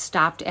I just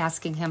stopped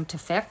asking him to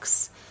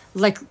fix.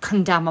 Like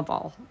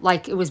condemnable.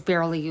 Like it was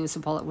barely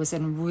usable. It was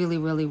in really,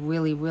 really,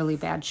 really, really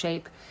bad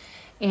shape.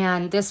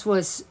 And this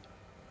was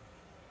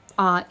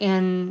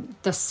in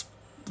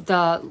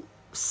the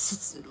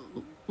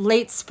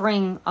late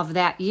spring of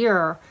that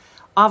year.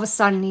 All of a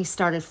sudden he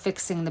started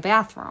fixing the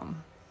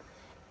bathroom.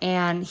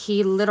 And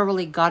he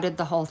literally gutted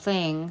the whole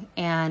thing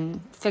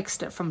and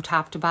fixed it from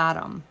top to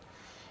bottom.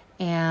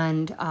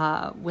 And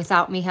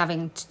without me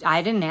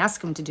I didn't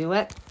ask him to do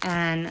it.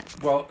 And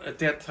well, at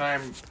that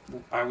time,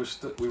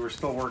 we were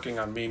still working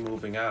on me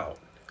moving out.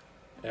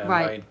 And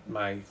right.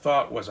 my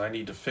thought was I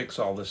need to fix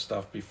all this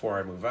stuff before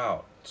I move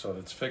out, so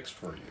it's fixed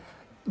for you.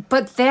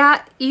 But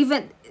the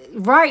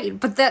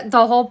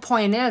whole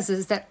point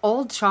is that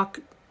old Chuck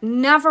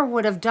never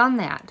would have done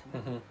that.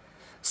 Mm-hmm.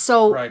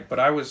 So right, but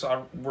I was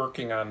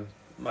working on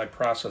my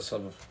process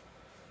of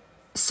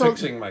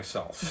fixing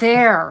myself.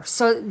 There.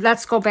 So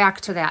let's go back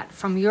to that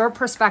from your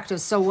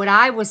perspective. So what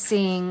I was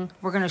seeing,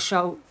 we're going to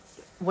show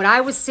what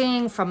I was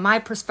seeing from my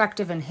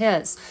perspective and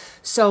his.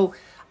 So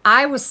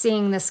I was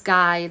seeing this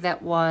guy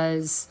that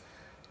was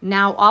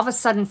now all of a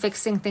sudden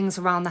fixing things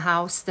around the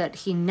house that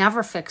he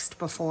never fixed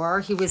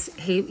before. He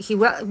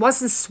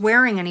wasn't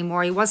swearing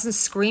anymore. He wasn't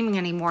screaming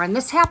anymore. And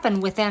this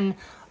happened within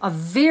a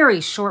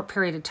very short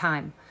period of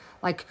time.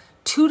 Like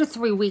 2 to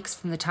 3 weeks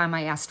from the time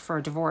I asked for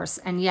a divorce.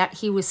 And yet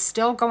he was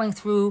still going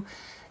through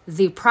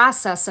the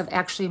process of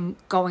actually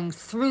going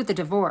through the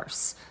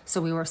divorce. So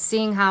we were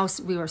seeing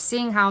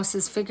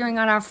houses, figuring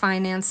out our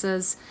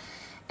finances.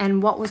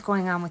 And what was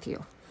going on with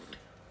you?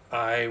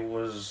 I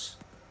was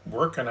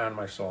working on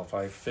myself.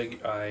 I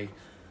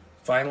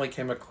finally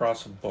came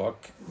across a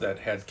book that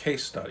had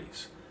case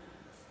studies.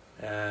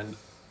 And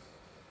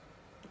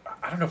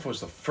I don't know if it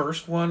was the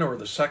first one or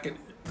the second.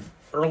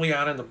 Early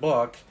on in the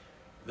book,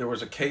 there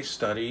was a case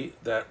study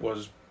that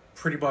was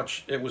pretty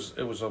much, it was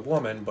a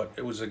woman, but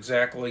it was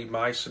exactly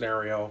my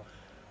scenario.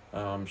 I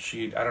don't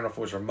know if it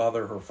was her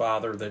mother, her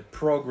father, that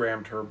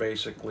programmed her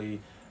basically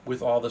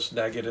with all this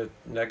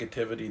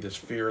negativity, this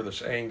fear,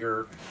 this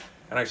anger.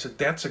 And I said,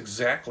 that's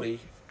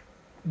exactly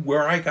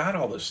where I got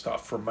all this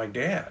stuff from my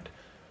dad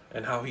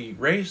and how he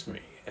raised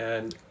me.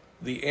 And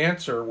the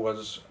answer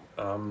was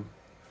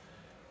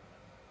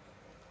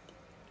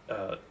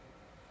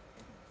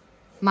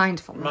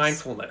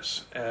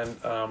mindfulness. And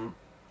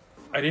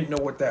I didn't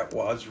know what that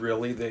was,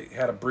 really. They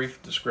had a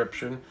brief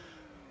description.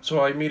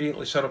 So I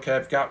immediately said, okay,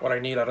 I've got what I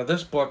need out of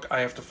this book. I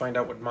have to find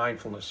out what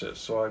mindfulness is.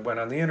 So I went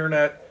on the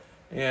internet,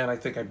 and I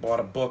think I bought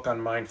a book on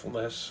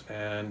mindfulness,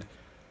 and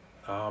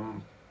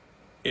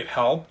it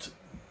helped.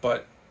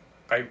 But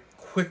I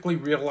quickly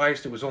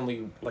realized it was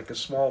only like a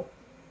small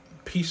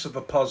piece of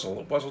the puzzle.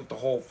 It wasn't the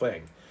whole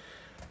thing.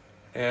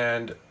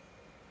 And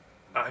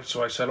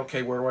so I said,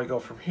 okay, where do I go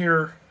from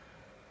here?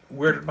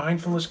 Where did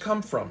mindfulness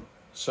come from?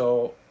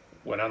 So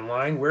went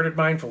online, where did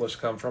mindfulness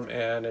come from?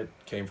 And it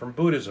came from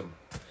Buddhism.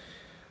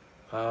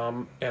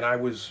 And I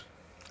was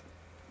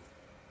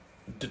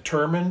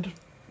determined,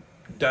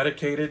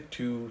 dedicated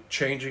to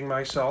changing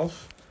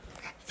myself,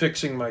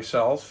 fixing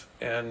myself.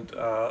 And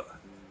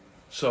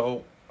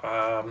so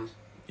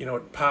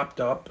it popped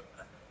up,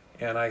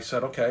 and I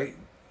said, okay,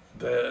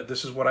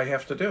 this is what I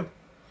have to do.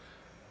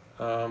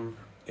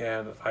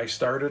 And I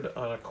started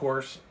on a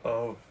course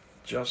of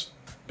just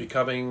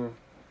becoming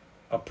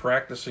a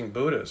practicing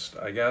Buddhist,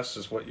 I guess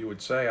is what you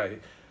would say.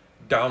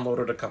 I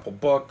downloaded a couple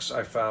books.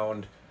 I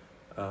found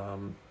a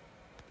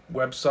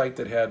website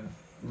that had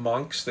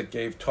monks that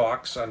gave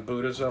talks on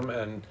Buddhism,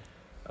 and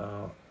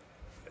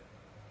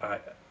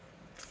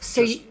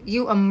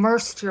you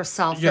immersed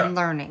yourself in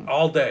learning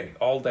all day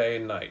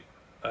and night,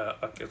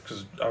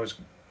 because I was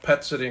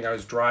pet sitting. I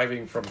was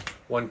driving from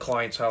one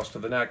client's house to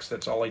the next.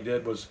 That's all I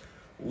did was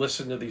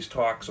listen to these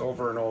talks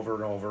over and over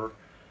and over,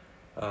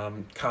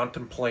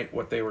 contemplate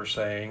what they were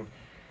saying,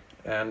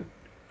 and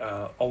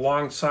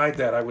alongside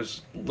that, I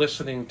was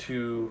listening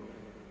to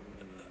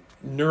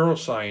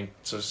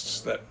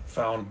neuroscientists that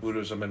found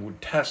Buddhism and would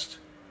test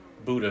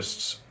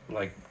Buddhists,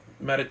 like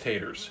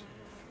meditators,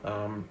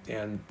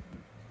 And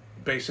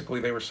basically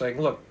they were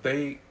saying, look,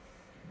 the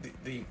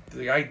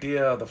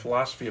idea, the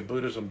philosophy of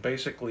Buddhism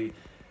basically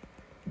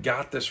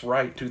got this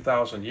right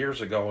 2,000 years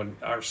ago, and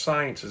our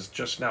science is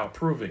just now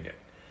proving it.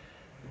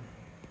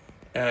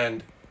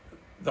 And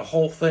the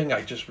whole thing,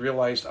 I just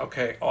realized,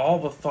 okay, all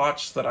the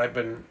thoughts that I've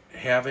been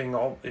having,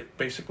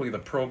 basically the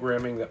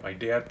programming that my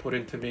dad put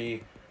into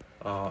me,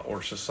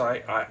 or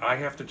society, I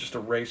have to just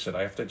erase it.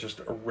 I have to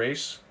just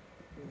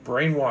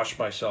brainwash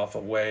myself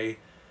away,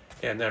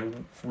 and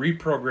then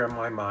reprogram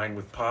my mind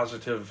with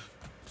positive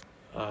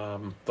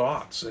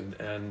thoughts,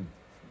 and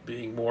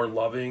being more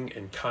loving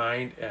and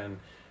kind, and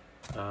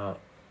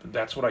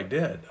that's what I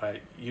did.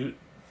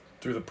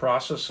 Through the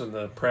process and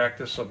the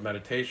practice of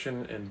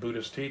meditation and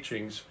Buddhist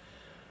teachings,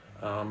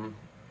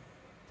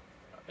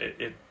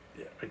 it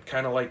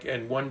kind of like,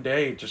 and one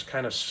day it just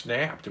kind of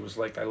snapped. It was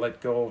like I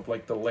let go of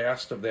like the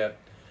last of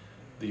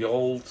the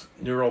old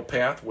neural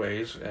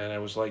pathways, and I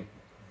was like,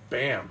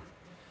 bam.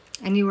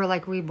 And you were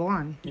like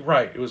reborn.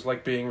 Right. It was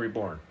like being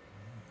reborn.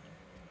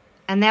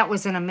 And that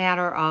was in a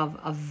matter of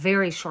a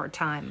very short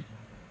time.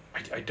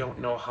 I don't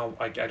know how,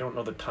 I don't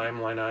know the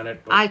timeline on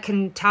it. But I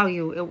can tell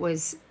you it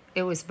was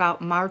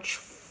about March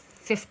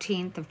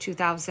 15th of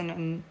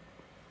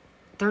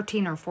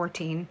 2013 or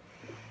 14.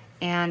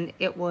 And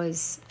it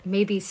was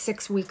maybe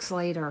 6 weeks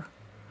later.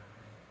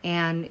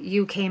 And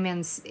you came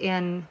in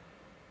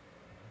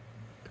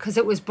because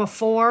it was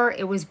before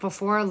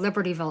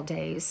Libertyville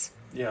days.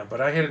 Yeah,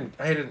 but I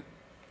hadn't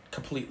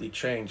completely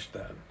changed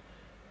then.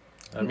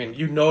 I mean,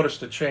 you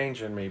noticed a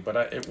change in me, but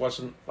I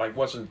wasn't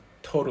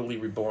totally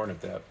reborn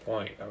at that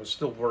point. I was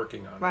still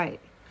working on it. Right.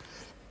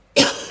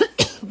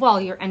 Well,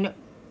 and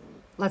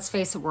let's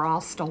face it, we're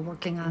all still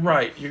working on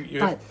right.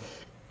 it. Right.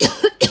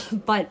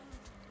 But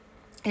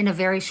in a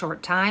very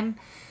short time,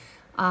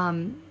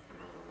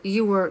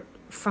 you were,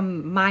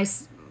 from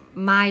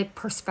my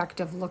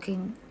perspective,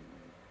 looking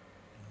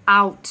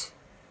out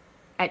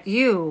at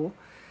you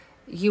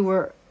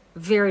were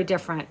very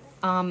different.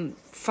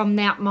 From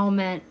that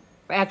moment,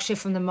 actually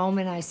from the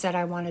moment I said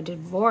I wanted a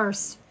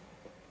divorce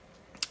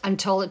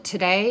until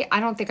today, I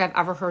don't think I've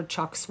ever heard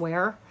Chuck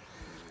swear,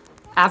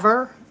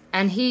 ever.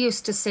 And he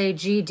used to say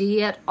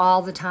GD it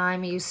all the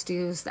time. He used to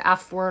use the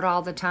F word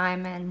all the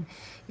time, and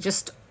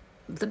just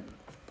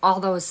all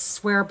those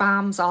swear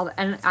bombs,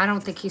 and I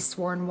don't think he's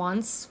sworn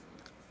once.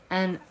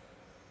 And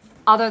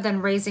other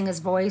than raising his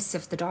voice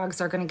if the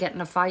dogs are going to get in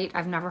a fight,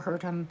 I've never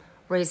heard him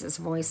raise his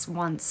voice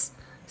once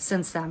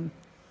since then.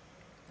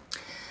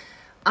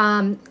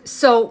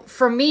 So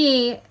for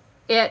me,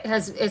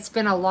 it's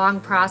been a long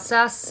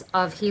process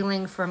of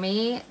healing for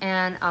me,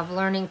 and of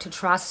learning to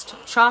trust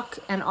Chuck,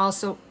 and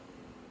also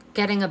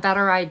getting a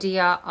better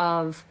idea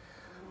of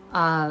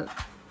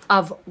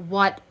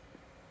what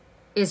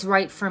is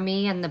right for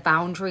me, and the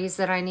boundaries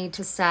that I need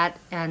to set,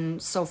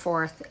 and so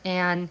forth.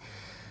 And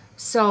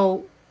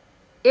so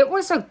it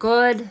was a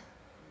good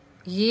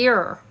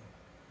year.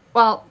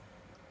 Well,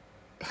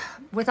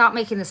 without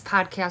making this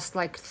podcast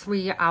like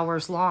 3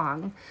 hours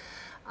long,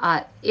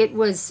 it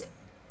was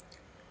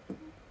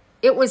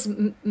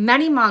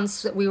many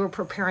months that we were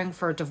preparing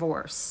for a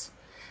divorce.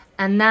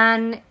 And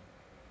then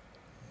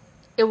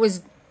it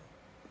was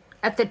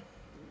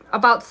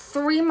about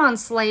 3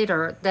 months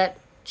later that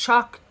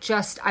Chuck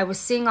I was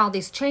seeing all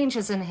these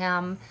changes in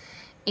him,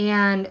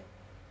 and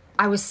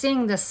I was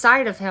seeing this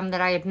side of him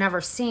that I had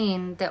never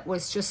seen, that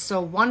was just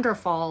so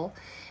wonderful.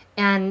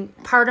 And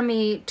part of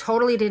me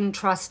totally didn't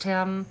trust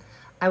him.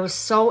 I was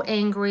so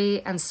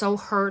angry and so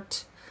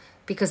hurt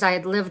because I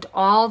had lived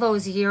all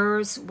those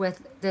years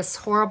with this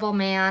horrible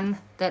man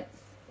that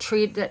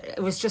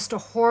it was just a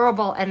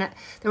horrible, and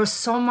there was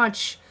so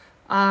much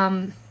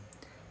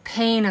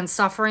pain and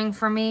suffering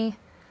for me,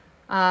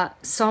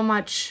 so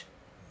much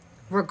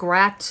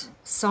regret,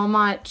 so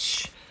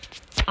much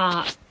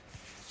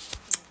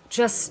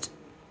just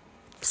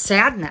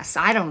sadness.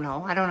 I don't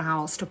know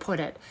how else to put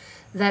it.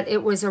 That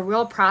it was a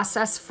real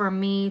process for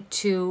me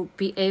to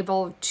be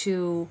able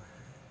to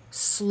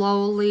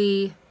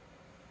slowly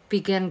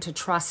begin to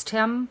trust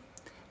him,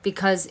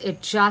 because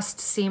it just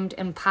seemed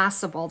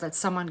impossible that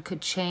someone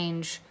could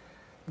change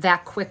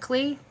that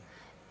quickly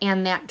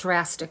and that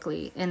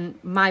drastically, in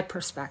my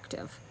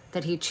perspective,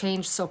 that he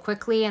changed so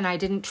quickly, and I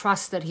didn't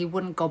trust that he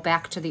wouldn't go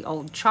back to the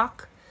old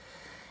Chuck.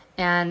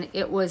 And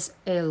it was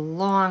a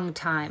long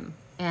time,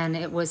 and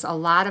it was a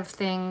lot of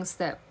things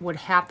that would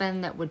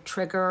happen that would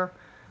trigger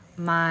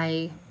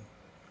my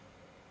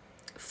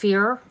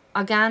fear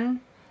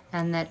again,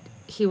 and that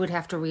he would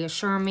have to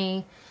reassure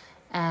me.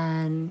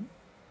 And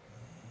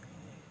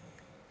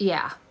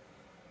yeah,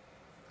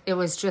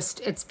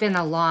 it's been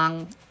a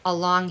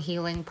long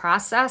healing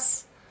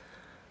process,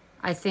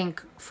 I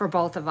think, for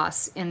both of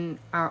us in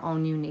our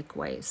own unique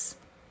ways.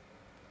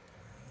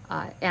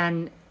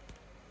 And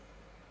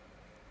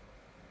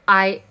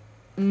I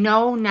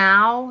know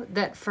now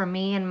that for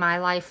me in my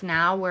life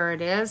now, where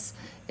it is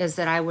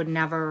that I would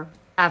never,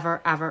 ever,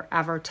 ever,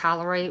 ever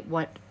tolerate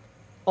what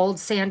old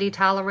Sandy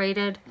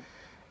tolerated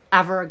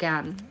ever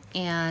again.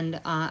 And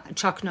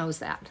Chuck knows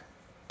that.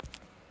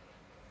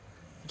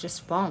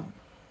 just won't.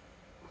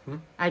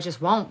 I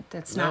just won't.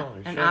 That's not No, you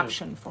an shouldn't.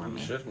 option for me.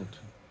 You shouldn't.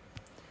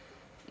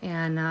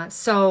 And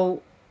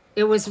so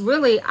it was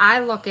really, I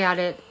look at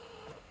it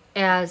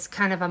as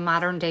kind of a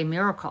modern day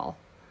miracle.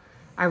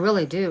 I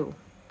really do,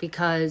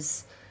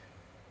 because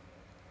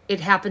it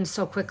happened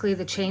so quickly,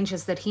 the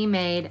changes that he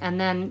made. And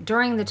then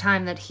during the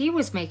time that he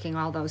was making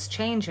all those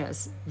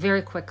changes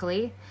very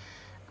quickly,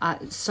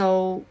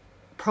 so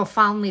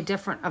profoundly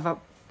different of a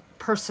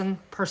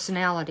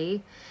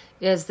personality,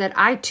 is that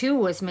I too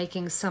was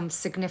making some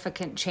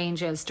significant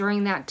changes.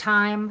 During that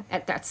time,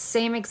 at that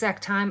same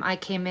exact time, I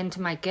came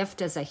into my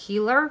gift as a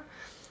healer.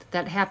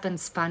 That happened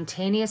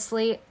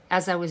spontaneously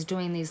as I was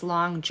doing these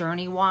long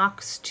journey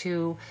walks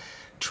to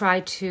try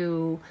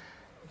to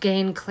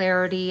gain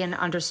clarity and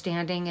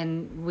understanding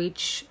and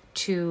reach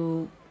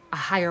to a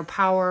higher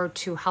power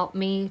to help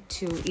me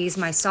to ease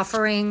my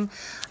suffering.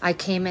 I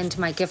came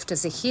into my gift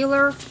as a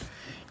healer,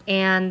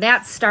 and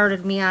that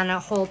started me on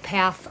a whole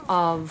path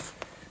of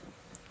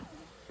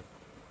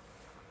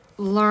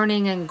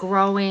learning and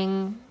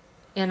growing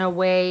in a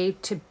way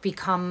to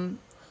become,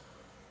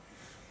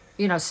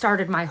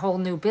 started my whole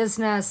new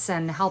business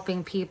and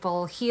helping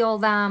people heal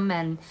them.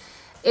 And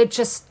it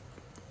just,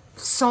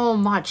 so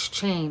much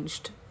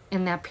changed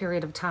in that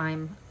period of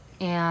time.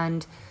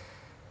 And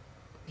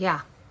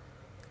yeah,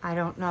 I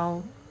don't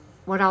know.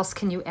 What else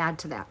can you add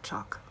to that,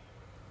 Chuck?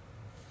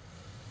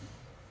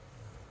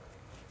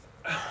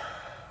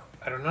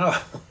 I don't know.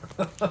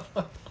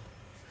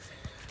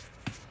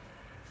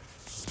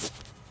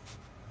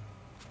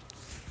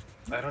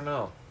 I don't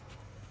know.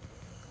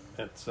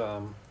 It's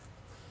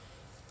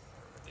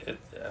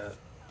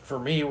for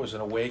me it was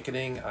an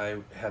awakening. I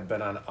had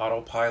been on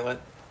autopilot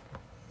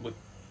with,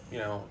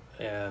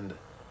 and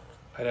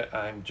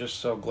I'm just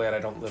so glad I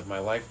don't live my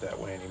life that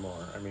way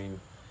anymore. I mean,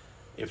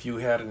 if you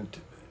hadn't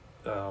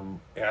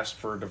asked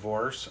for a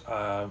divorce,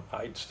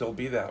 I'd still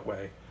be that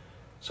way.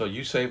 So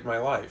you saved my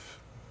life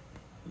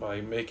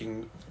by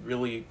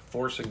really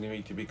forcing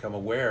me to become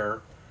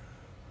aware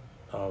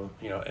of,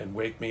 and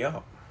wake me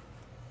up.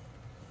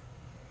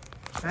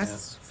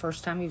 That's the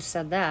first time you've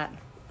said that.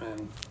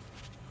 And,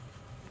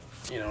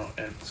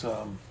 it's,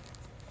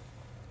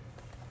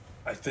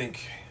 I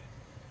think,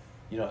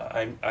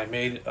 I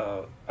made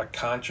a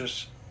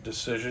conscious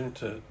decision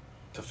to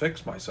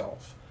fix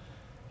myself.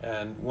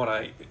 And when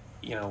I,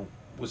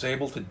 was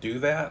able to do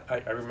that,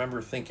 I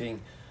remember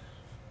thinking,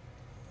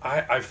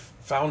 I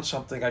found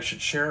something, I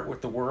should share it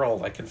with the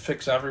world. I can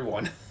fix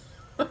everyone.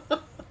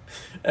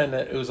 And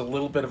it was a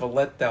little bit of a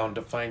letdown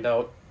to find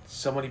out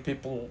so many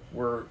people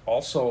were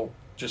also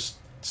just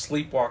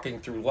sleepwalking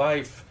through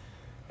life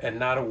and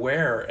not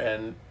aware,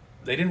 and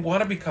they didn't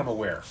want to become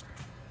aware.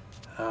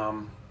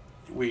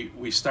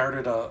 We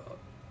started well,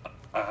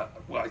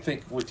 I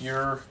think with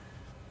your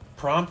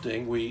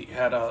prompting, we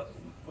had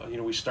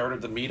we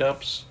started the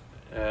meetups,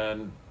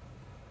 and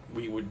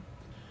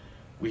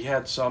we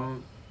had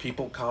some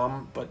people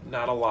come, but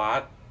not a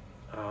lot.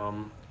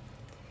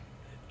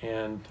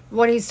 And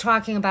what he's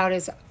talking about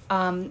is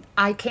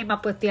I came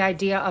up with the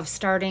idea of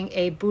starting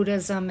a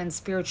Buddhism and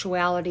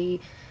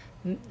spirituality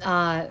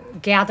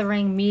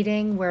gathering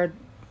meeting where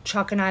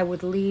Chuck and I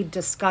would lead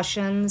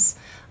discussions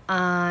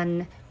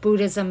on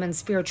Buddhism and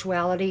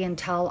spirituality and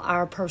tell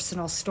our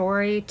personal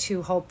story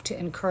to hope to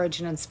encourage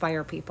and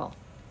inspire people.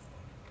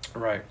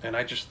 Right. And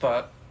I just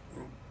thought,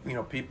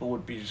 people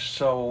would be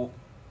so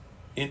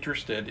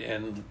interested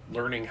in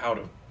learning how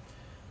to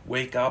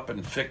wake up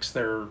and fix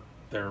their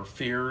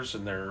fears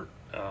and their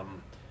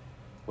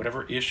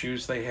whatever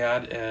issues they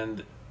had.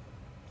 And,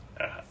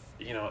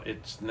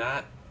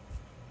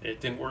 it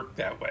didn't work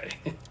that way.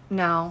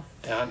 No.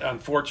 And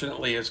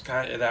unfortunately,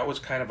 that was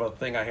kind of a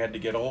thing I had to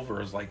get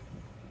over. Is like,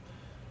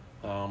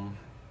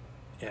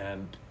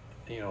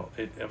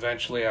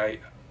 eventually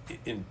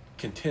in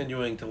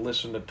continuing to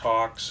listen to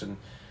talks, and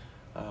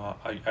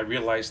I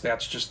realized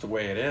that's just the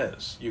way it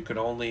is. You can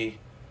only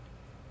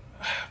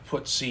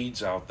put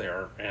seeds out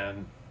there,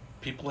 and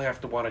people have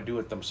to want to do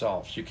it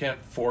themselves. You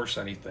can't force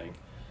anything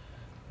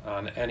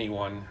on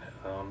anyone.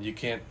 You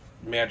can't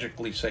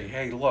magically say,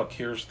 hey, look,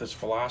 here's this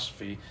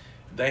philosophy.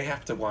 They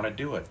have to want to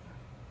do it.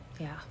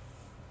 Yeah.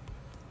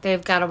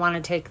 They've got to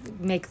want to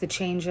make the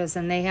changes,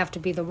 and they have to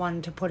be the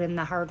one to put in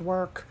the hard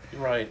work.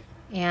 Right.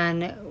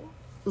 And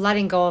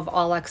letting go of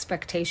all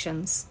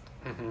expectations.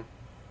 Mm-hmm.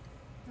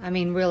 I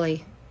mean,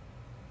 really.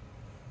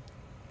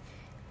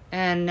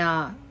 And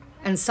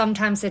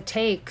sometimes it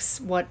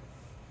takes what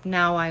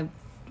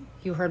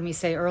you heard me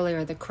say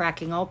earlier, the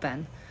cracking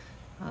open,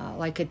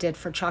 like it did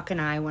for Chuck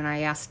and I when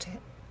I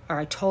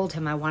told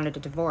him I wanted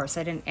a divorce.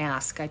 I didn't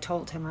ask. I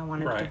told him I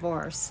wanted a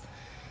divorce.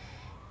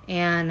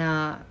 And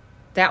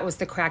that was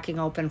the cracking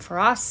open for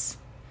us.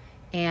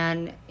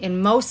 And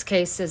in most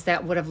cases,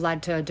 that would have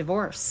led to a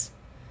divorce.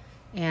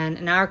 And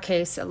in our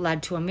case, it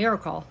led to a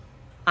miracle,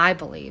 I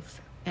believe.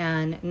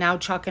 And now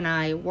Chuck and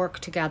I work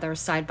together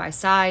side by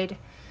side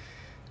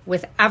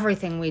with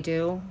everything we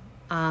do.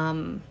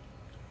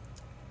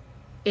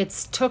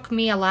 It's took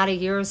me a lot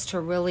of years to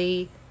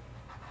really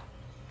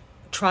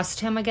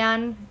trust him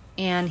again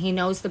and he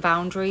knows the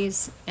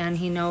boundaries, and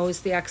he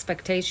knows the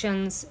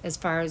expectations as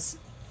far as,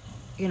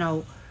 you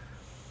know,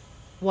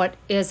 what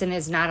is and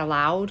is not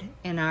allowed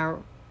in our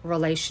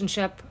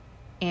relationship.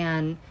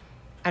 And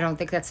I don't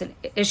think that's an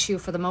issue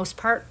for the most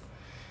part.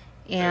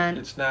 And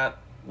It's not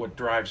what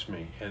drives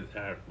me.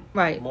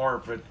 Right. More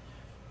of it,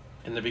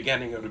 in the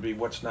beginning, it would be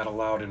what's not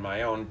allowed in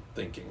my own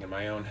thinking, in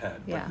my own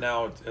head. Yeah. But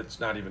now it's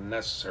not even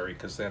necessary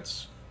because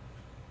that's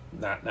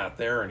not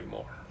there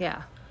anymore.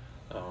 yeah,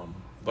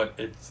 But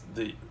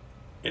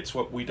it's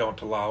what we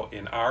don't allow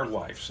in our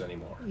lives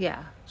anymore.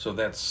 yeah, So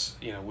that's,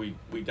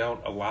 we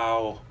don't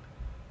allow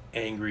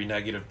angry,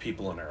 negative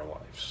people in our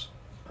lives.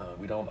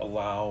 We don't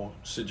allow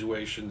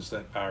situations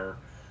that are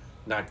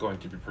not going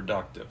to be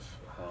productive,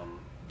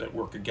 that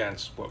work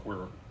against what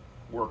we're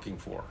working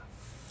for.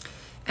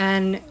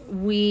 and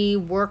we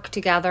work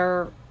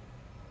together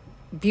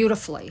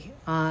beautifully,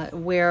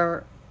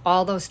 where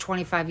all those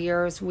 25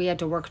 years we had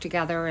to work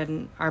together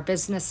in our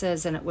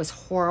businesses, and it was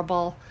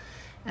horrible,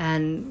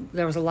 and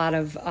there was a lot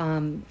of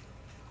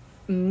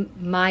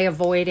my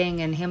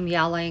avoiding and him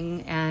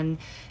yelling, and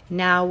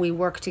now we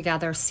work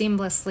together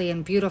seamlessly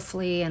and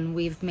beautifully, and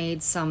we've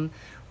made some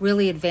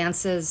really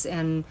advances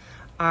in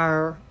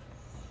our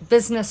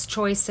business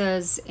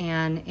choices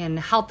and in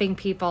helping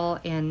people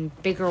in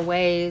bigger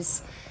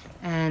ways.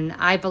 And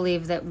I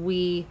believe that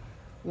we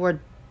were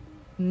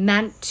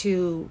meant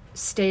to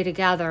stay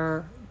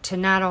together to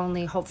not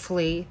only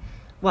hopefully,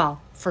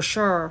 well, for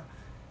sure,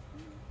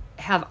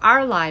 have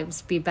our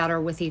lives be better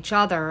with each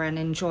other and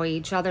enjoy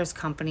each other's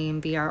company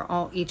and be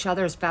each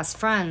other's best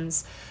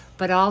friends,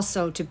 but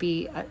also to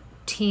be a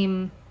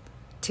team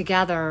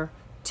together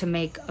to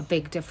make a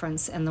big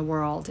difference in the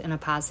world in a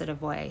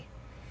positive way.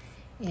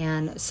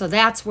 And so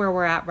that's where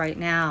we're at right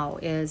now,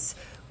 is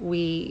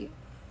we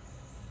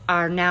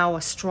are now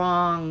a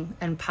strong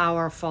and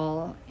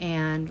powerful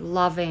and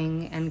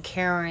loving and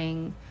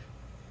caring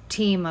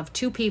team of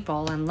 2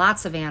 people and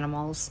lots of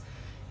animals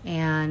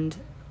and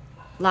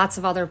lots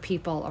of other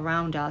people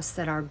around us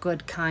that are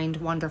good, kind,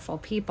 wonderful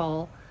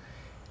people,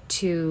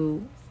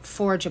 to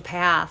forge a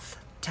path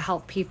to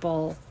help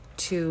people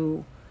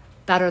to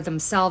better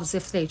themselves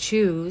if they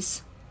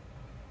choose,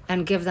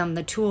 and give them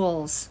the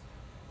tools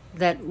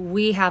that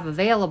we have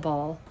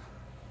available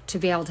to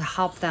be able to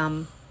help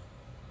them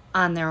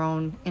on their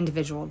own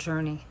individual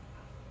journey.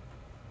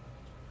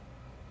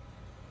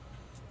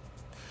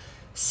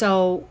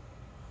 So,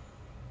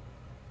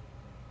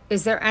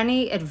 is there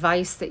any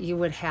advice that you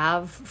would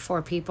have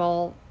for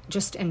people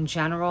just in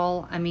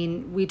general? I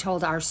mean, we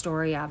told our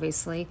story,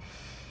 obviously,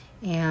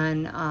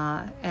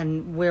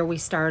 and where we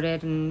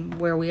started and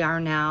where we are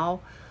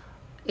now.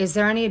 Is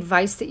there any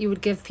advice that you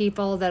would give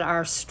people that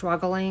are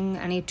struggling?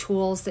 Any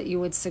tools that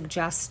you would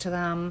suggest to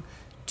them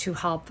to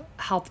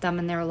help them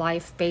in their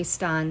life,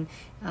 based on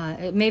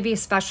maybe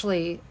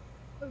especially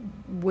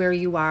where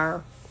you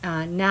are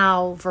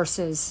now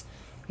versus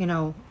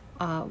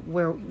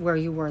where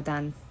you were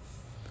then?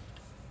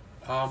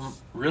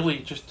 Really,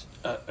 just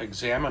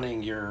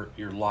examining your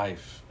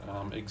life,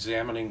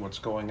 examining what's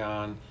going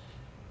on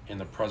in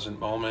the present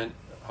moment,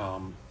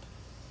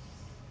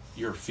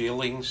 your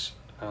feelings.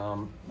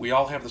 We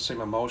all have the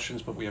same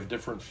emotions, but we have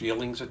different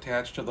feelings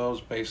attached to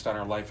those based on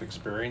our life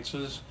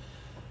experiences.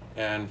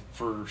 And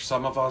for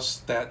some of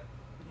us,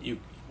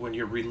 when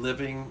you're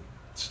reliving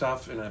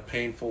stuff in a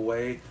painful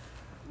way,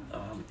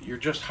 you're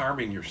just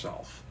harming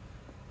yourself.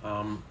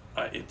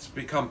 It's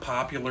become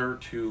popular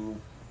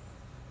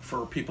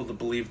for people to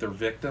believe they're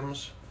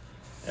victims,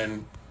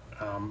 and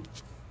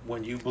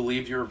when you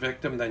believe you're a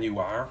victim, then you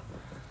are.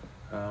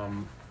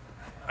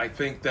 I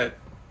think that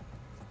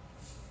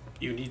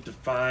you need to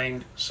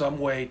find some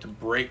way to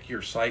break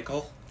your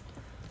cycle.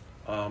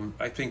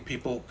 I think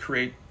people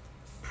create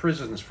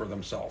prisons for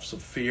themselves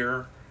of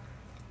fear,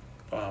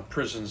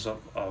 prisons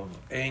of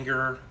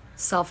anger,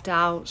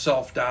 Self-doubt.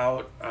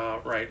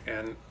 right,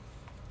 and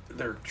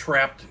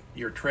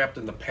you're trapped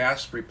in the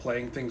past,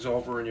 replaying things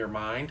over in your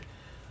mind,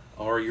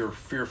 or you're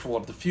fearful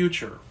of the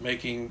future,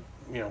 making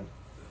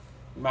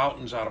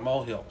mountains out of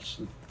molehills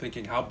and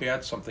thinking how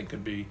bad something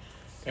could be,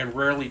 and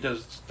rarely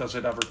does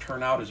it ever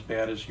turn out as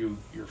bad as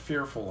you're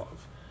fearful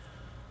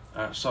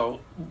of. So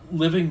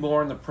living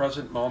more in the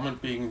present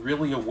moment, being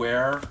really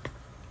aware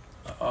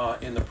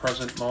in the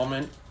present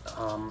moment,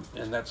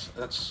 and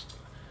that's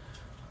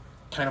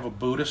kind of a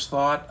Buddhist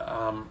thought.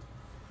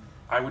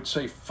 I would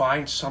say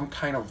find some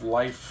kind of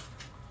life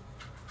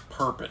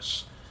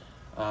purpose,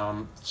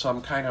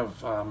 some kind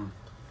of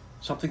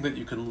something that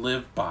you can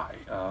live by,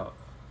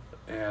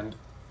 and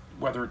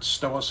whether it's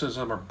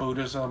Stoicism or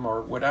Buddhism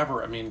or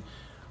whatever. I mean,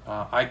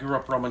 I grew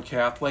up Roman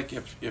Catholic.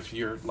 If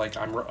you're like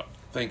I'm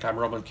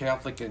Roman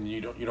Catholic and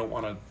you don't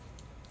want to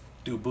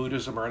do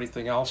Buddhism or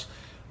anything else,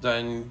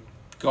 then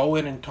go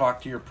in and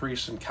talk to your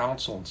priest and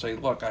counsel and say,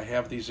 look, I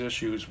have these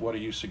issues. What do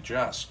you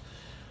suggest?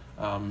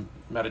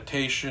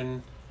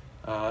 Meditation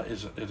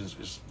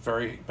is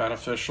very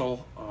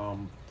beneficial.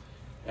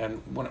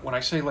 And when I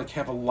say like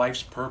have a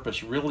life's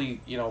purpose,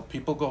 really,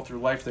 people go through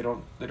life, they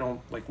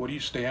don't like, what do you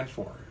stand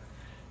for?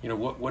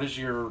 what is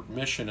your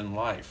mission in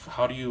life?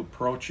 How do you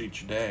approach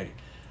each day?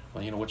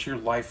 Well, what's your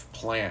life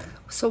plan?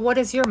 So what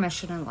is your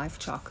mission in life,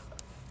 Chuck?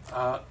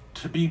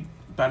 To be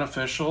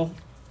beneficial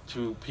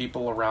to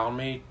people around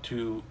me,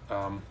 to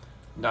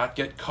not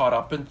get caught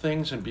up in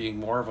things and being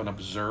more of an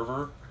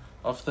observer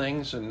of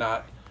things, and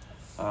not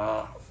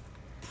have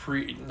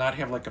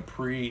like a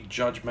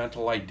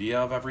pre-judgmental idea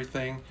of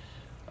everything.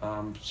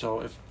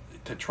 So if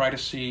to try to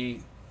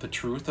see the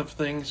truth of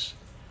things,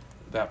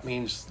 that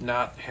means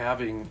not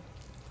having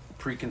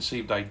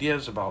preconceived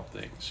ideas about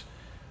things,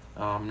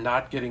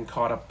 not getting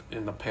caught up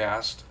in the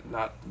past,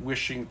 not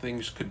wishing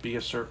things could be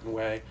a certain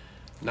way,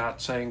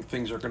 not saying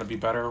things are going to be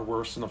better or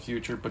worse in the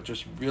future, but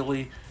just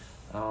really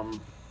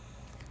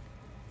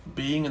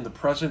being in the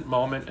present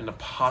moment in a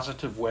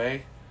positive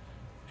way,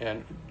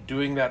 and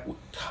doing that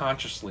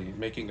consciously,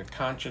 making a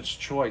conscious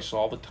choice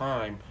all the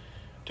time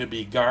to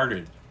be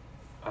guarded.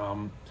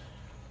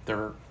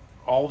 There,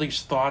 all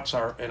these thoughts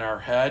are in our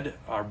head.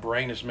 Our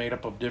brain is made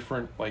up of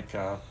different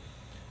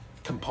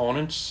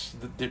components,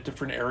 the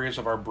different areas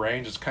of our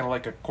brains. It's kind of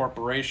like a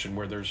corporation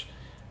where there's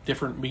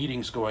different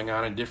meetings going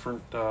on in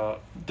different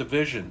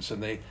divisions,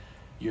 and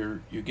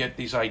you get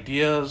these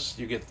ideas,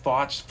 you get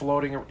thoughts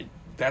floating.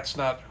 That's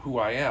not who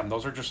I am.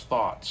 Those are just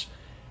thoughts.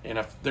 And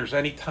if there's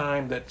any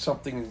time that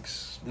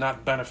something's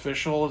not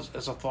beneficial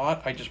as a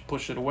thought, I just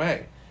push it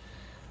away.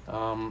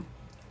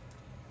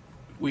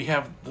 We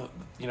have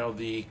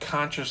the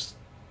conscious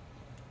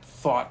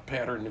thought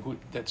pattern.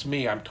 That's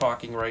me. I'm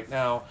talking right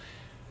now.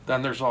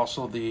 Then there's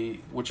also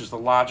which is the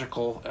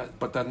logical,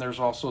 but then there's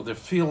also the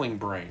feeling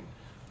brain,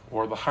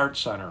 or the heart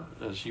center,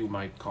 as you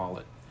might call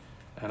it.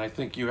 And I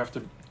think you have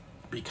to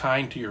be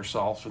kind to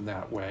yourself in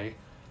that way,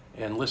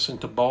 and listen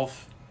to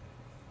both.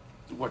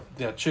 What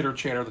that chitter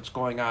chatter that's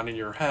going on in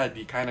your head,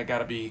 you kind of got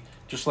to be,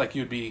 just like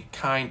you'd be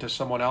kind to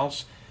someone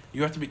else,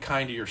 you have to be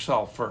kind to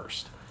yourself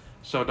first.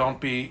 So don't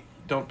beat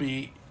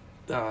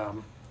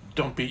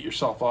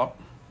yourself up.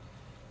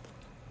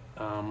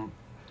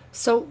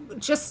 So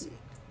just,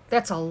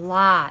 that's a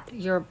lot.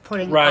 You're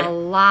putting Right. a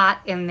lot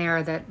in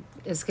there that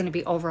is going to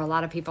be over a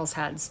lot of people's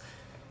heads.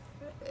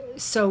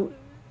 So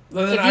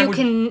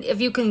if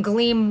you can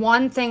glean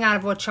one thing out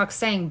of what Chuck's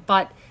saying,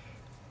 but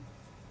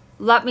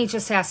let me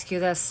just ask you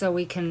this so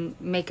we can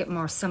make it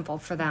more simple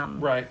for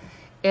them. Right.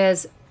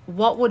 Is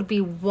what would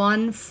be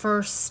one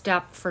first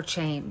step for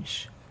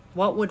change?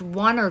 What would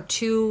one or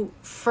two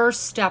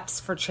first steps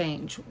for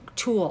change,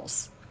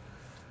 tools?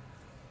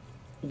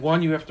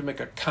 One, you have to make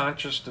a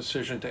conscious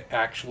decision to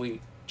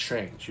actually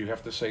change. You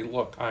have to say,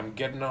 look, I'm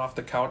getting off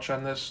the couch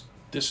on this.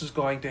 This is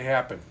going to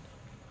happen.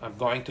 I'm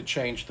going to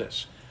change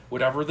this.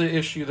 Whatever the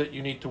issue that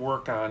you need to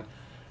work on,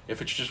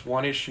 if it's just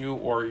one issue,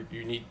 or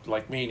you need,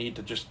 like me, need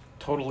to just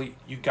totally,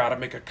 you got to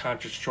make a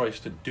conscious choice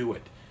to do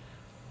it.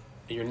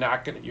 You're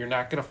not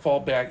gonna fall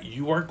back.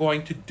 You are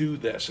going to do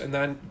this, and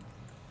then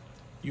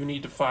you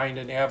need to find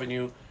an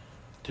avenue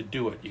to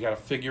do it. You got to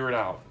figure it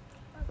out.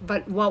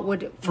 But what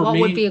would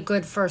me, be a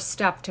good first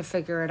step to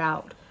figure it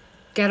out?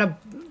 Get a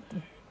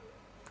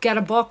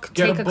book,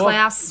 take a book,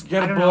 class.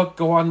 Get a book.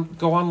 Go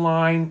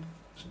online.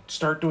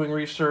 Start doing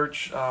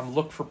research.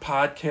 Look for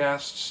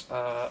podcasts.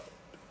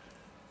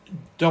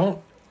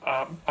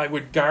 I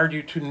would guard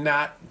you to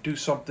not do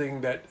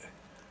something that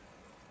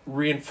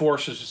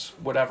reinforces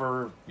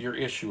whatever your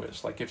issue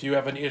is. Like if you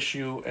have an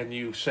issue and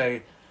you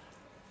say,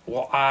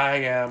 well, I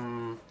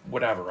am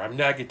whatever, I'm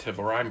negative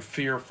or I'm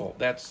fearful.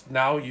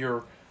 Now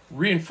you're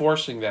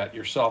reinforcing that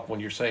yourself when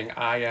you're saying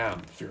I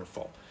am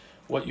fearful.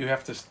 What you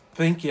have to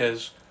think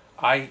is,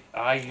 I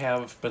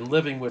have been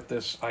living with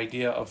this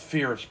idea of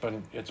fear.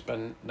 It's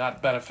been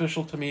not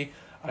beneficial to me.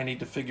 I need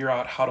to figure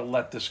out how to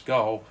let this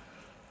go.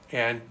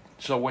 And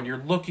so when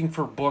you're looking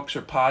for books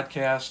or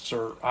podcasts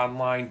or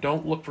online,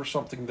 don't look for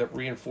something that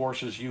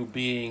reinforces you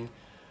being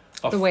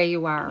the way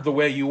you are. The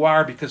way you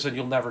are, because then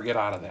you'll never get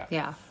out of that.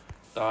 Yeah.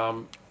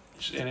 And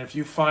if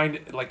you find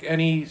like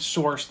any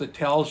source that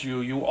tells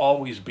you you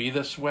always be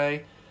this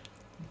way,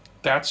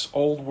 that's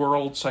old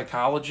world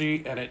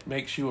psychology, and it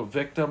makes you a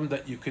victim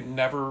that you can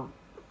never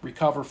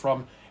recover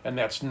from, and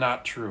that's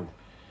not true.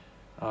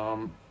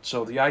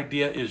 So the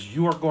idea is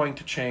you are going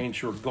to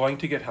change, you're going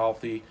to get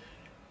healthy,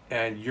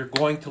 and you're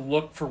going to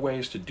look for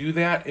ways to do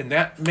that, and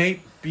that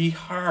may be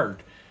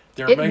hard.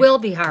 It will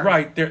be hard.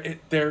 Right.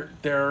 There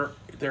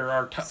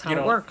are That's how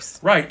it works.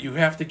 Right. You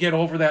have to get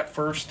over that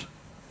first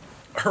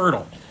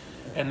hurdle,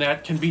 and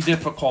that can be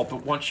difficult.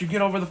 But once you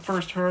get over the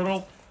first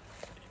hurdle,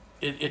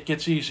 it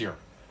gets easier.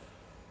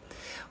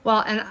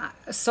 Well, and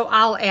so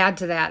I'll add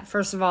to that.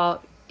 First of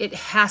all, it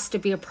has to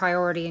be a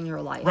priority in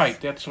your life.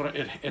 Right. That's what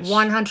it's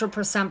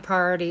 100%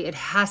 priority. It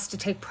has to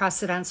take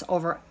precedence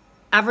over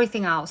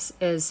everything else.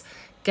 Is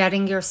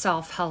getting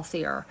yourself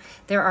healthier.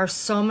 There are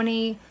so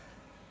many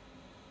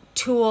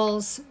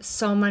tools,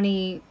 so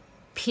many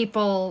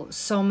people,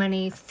 so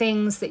many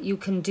things that you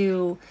can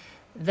do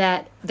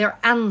that they're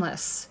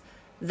endless,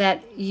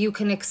 that you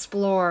can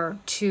explore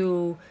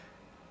to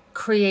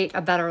create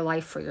a better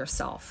life for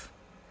yourself.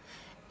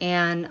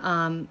 And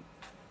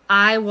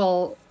I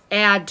will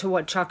add to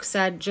what Chuck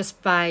said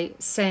just by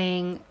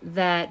saying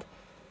that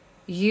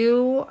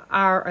you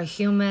are a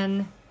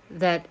human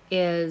that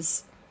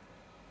is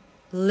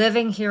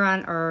living here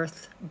on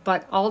earth,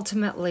 but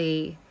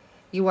ultimately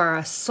you are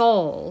a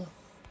soul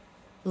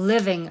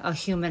living a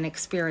human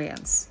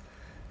experience.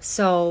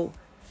 So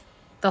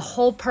the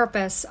whole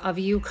purpose of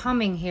you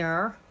coming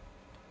here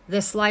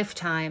this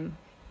lifetime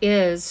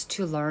is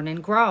to learn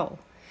and grow.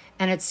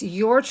 And it's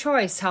your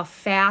choice how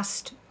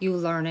fast you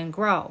learn and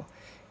grow.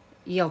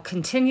 You'll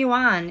continue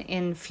on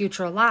in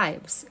future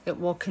lives. It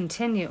will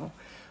continue.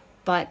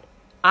 But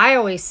I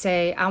always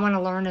say I want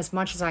to learn as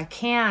much as I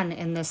can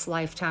in this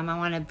lifetime. I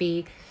want to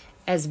be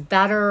as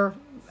better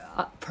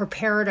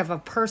prepared of a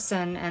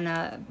person and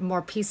a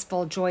more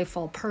peaceful,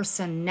 joyful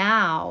person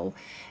now.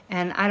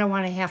 And I don't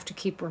want to have to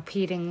keep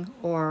repeating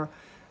or,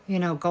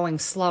 going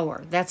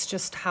slower. That's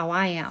just how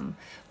I am.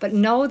 But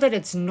know that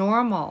it's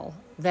normal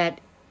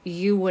that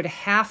you would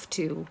have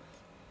to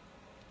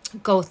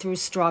go through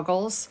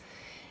struggles.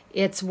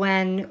 It's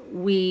when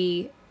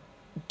we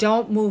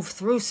don't move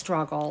through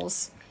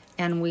struggles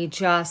and we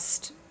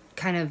just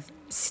kind of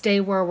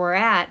stay where we're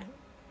at,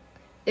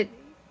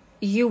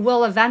 you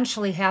will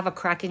eventually have a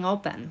cracking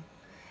open.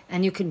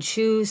 And you can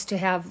choose to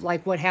have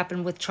like what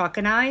happened with Chuck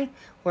and I,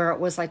 where it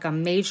was like a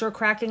major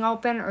cracking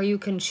open, or you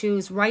can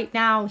choose right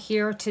now,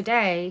 here,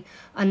 today,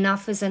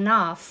 enough is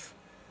enough.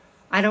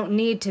 I don't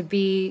need to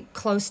be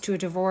close to a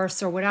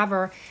divorce or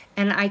whatever,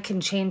 and I can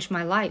change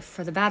my life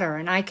for the better,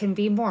 and I can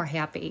be more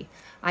happy.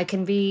 I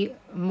can be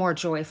more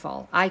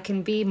joyful. I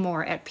can be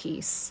more at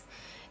peace,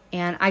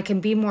 and I can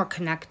be more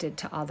connected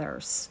to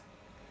others.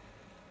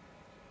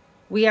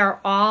 We are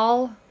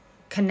all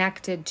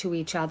connected to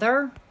each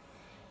other.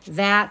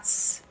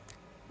 That's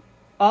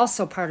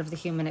also part of the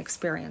human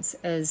experience,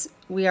 is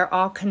we are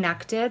all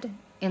connected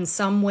in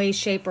some way,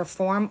 shape, or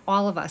form.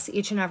 All of us,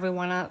 each and every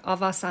one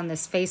of us on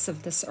this face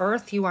of this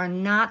earth, you are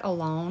not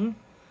alone.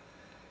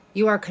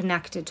 You are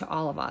connected to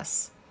all of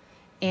us.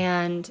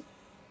 And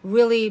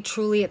really,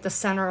 truly at the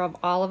center of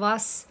all of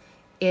us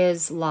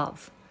is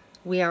love.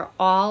 We are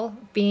all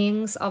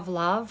beings of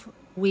love.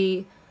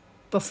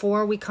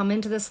 Before we come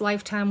into this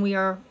lifetime, we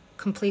are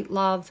complete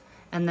love.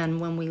 And then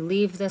when we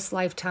leave this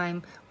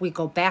lifetime, we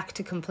go back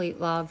to complete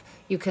love.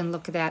 You can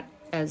look at that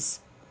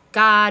as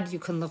God. You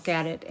can look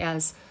at it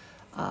as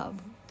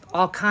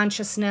all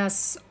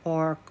consciousness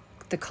or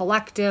the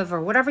collective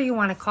or whatever you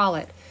want to call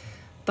it.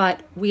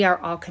 But we are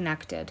all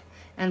connected.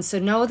 And so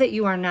know that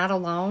you are not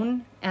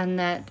alone and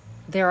that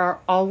there are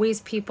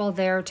always people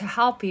there to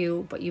help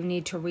you, but you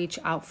need to reach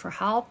out for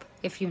help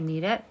if you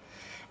need it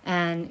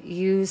and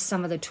use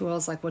some of the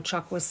tools like what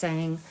Chuck was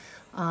saying,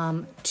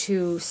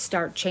 to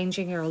start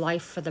changing your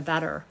life for the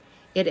better.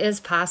 It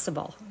is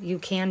possible. You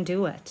can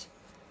do it.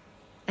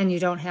 And you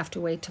don't have to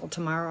wait till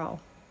tomorrow.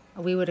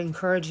 We would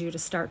encourage you to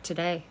start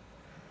today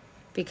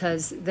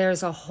because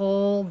there's a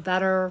whole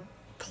better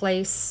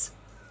place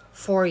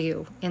for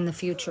you in the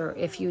future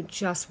if you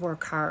just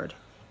work hard.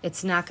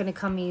 It's not going to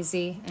come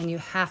easy, and you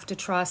have to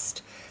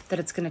trust that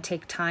it's going to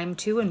take time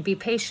too, and be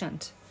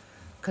patient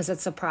because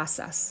it's a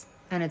process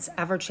and it's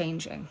ever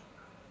changing.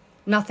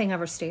 Nothing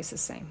ever stays the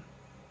same.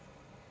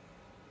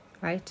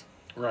 Right?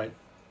 Right.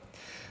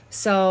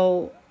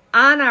 So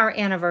on our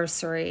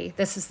anniversary,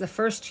 this is the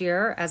first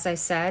year, as I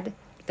said,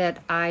 that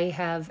I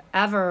have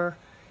ever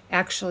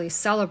actually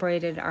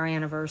celebrated our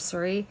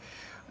anniversary.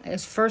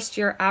 It's first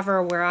year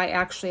ever where I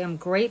actually am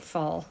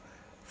grateful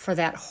for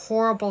that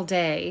horrible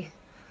day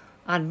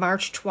on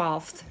March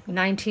 12th,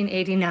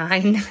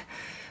 1989,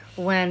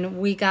 when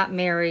we got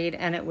married,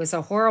 and it was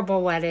a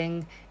horrible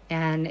wedding,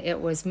 and it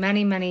was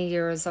many, many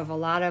years of a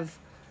lot of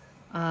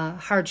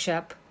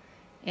hardship.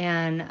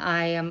 And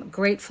I am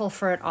grateful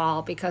for it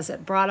all because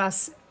it brought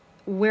us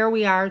where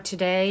we are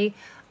today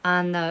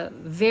on the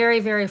very,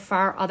 very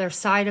far other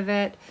side of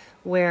it,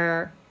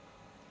 where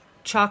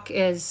Chuck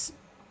is,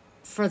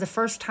 for the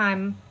first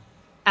time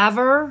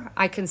ever,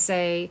 I can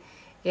say,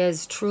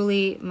 is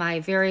truly my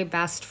very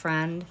best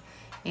friend.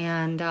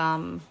 And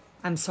I'm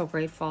so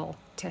grateful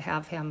to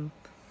have him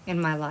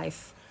in my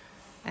life.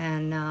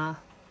 And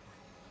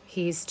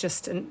he's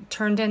just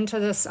turned into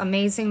this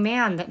amazing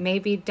man that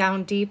maybe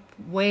down deep,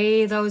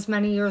 way those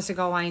many years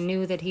ago, I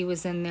knew that he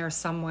was in there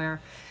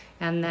somewhere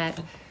and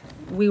that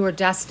we were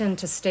destined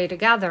to stay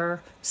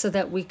together so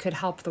that we could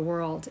help the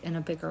world in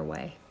a bigger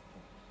way.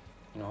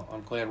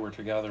 I'm glad we're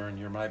together and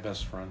you're my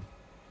best friend.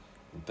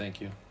 And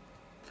thank you.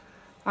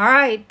 All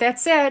right,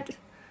 that's it.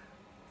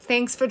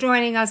 Thanks for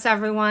joining us,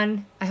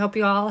 everyone. I hope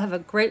you all have a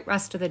great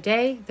rest of the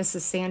day. This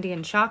is Sandy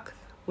and Chuck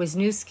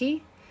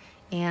Wisniewski.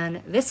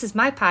 And this is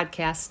my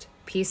podcast,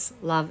 Peace,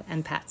 Love,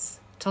 and Pets.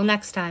 Till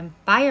next time.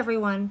 Bye,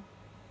 everyone.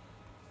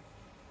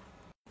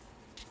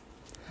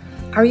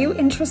 Are you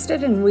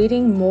interested in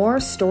reading more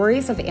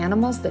stories of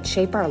animals that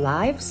shape our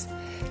lives?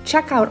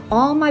 Check out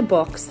all my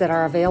books that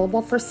are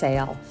available for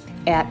sale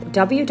at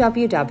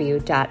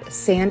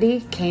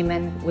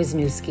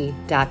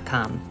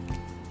www.sandykamenwisniewski.com.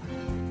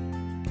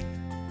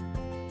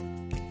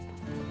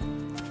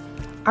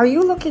 Are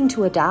you looking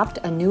to adopt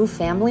a new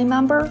family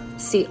member?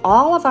 See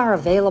all of our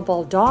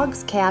available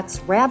dogs, cats,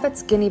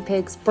 rabbits, guinea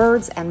pigs,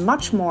 birds, and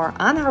much more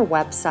on our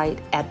website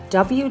at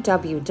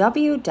www.aear.org.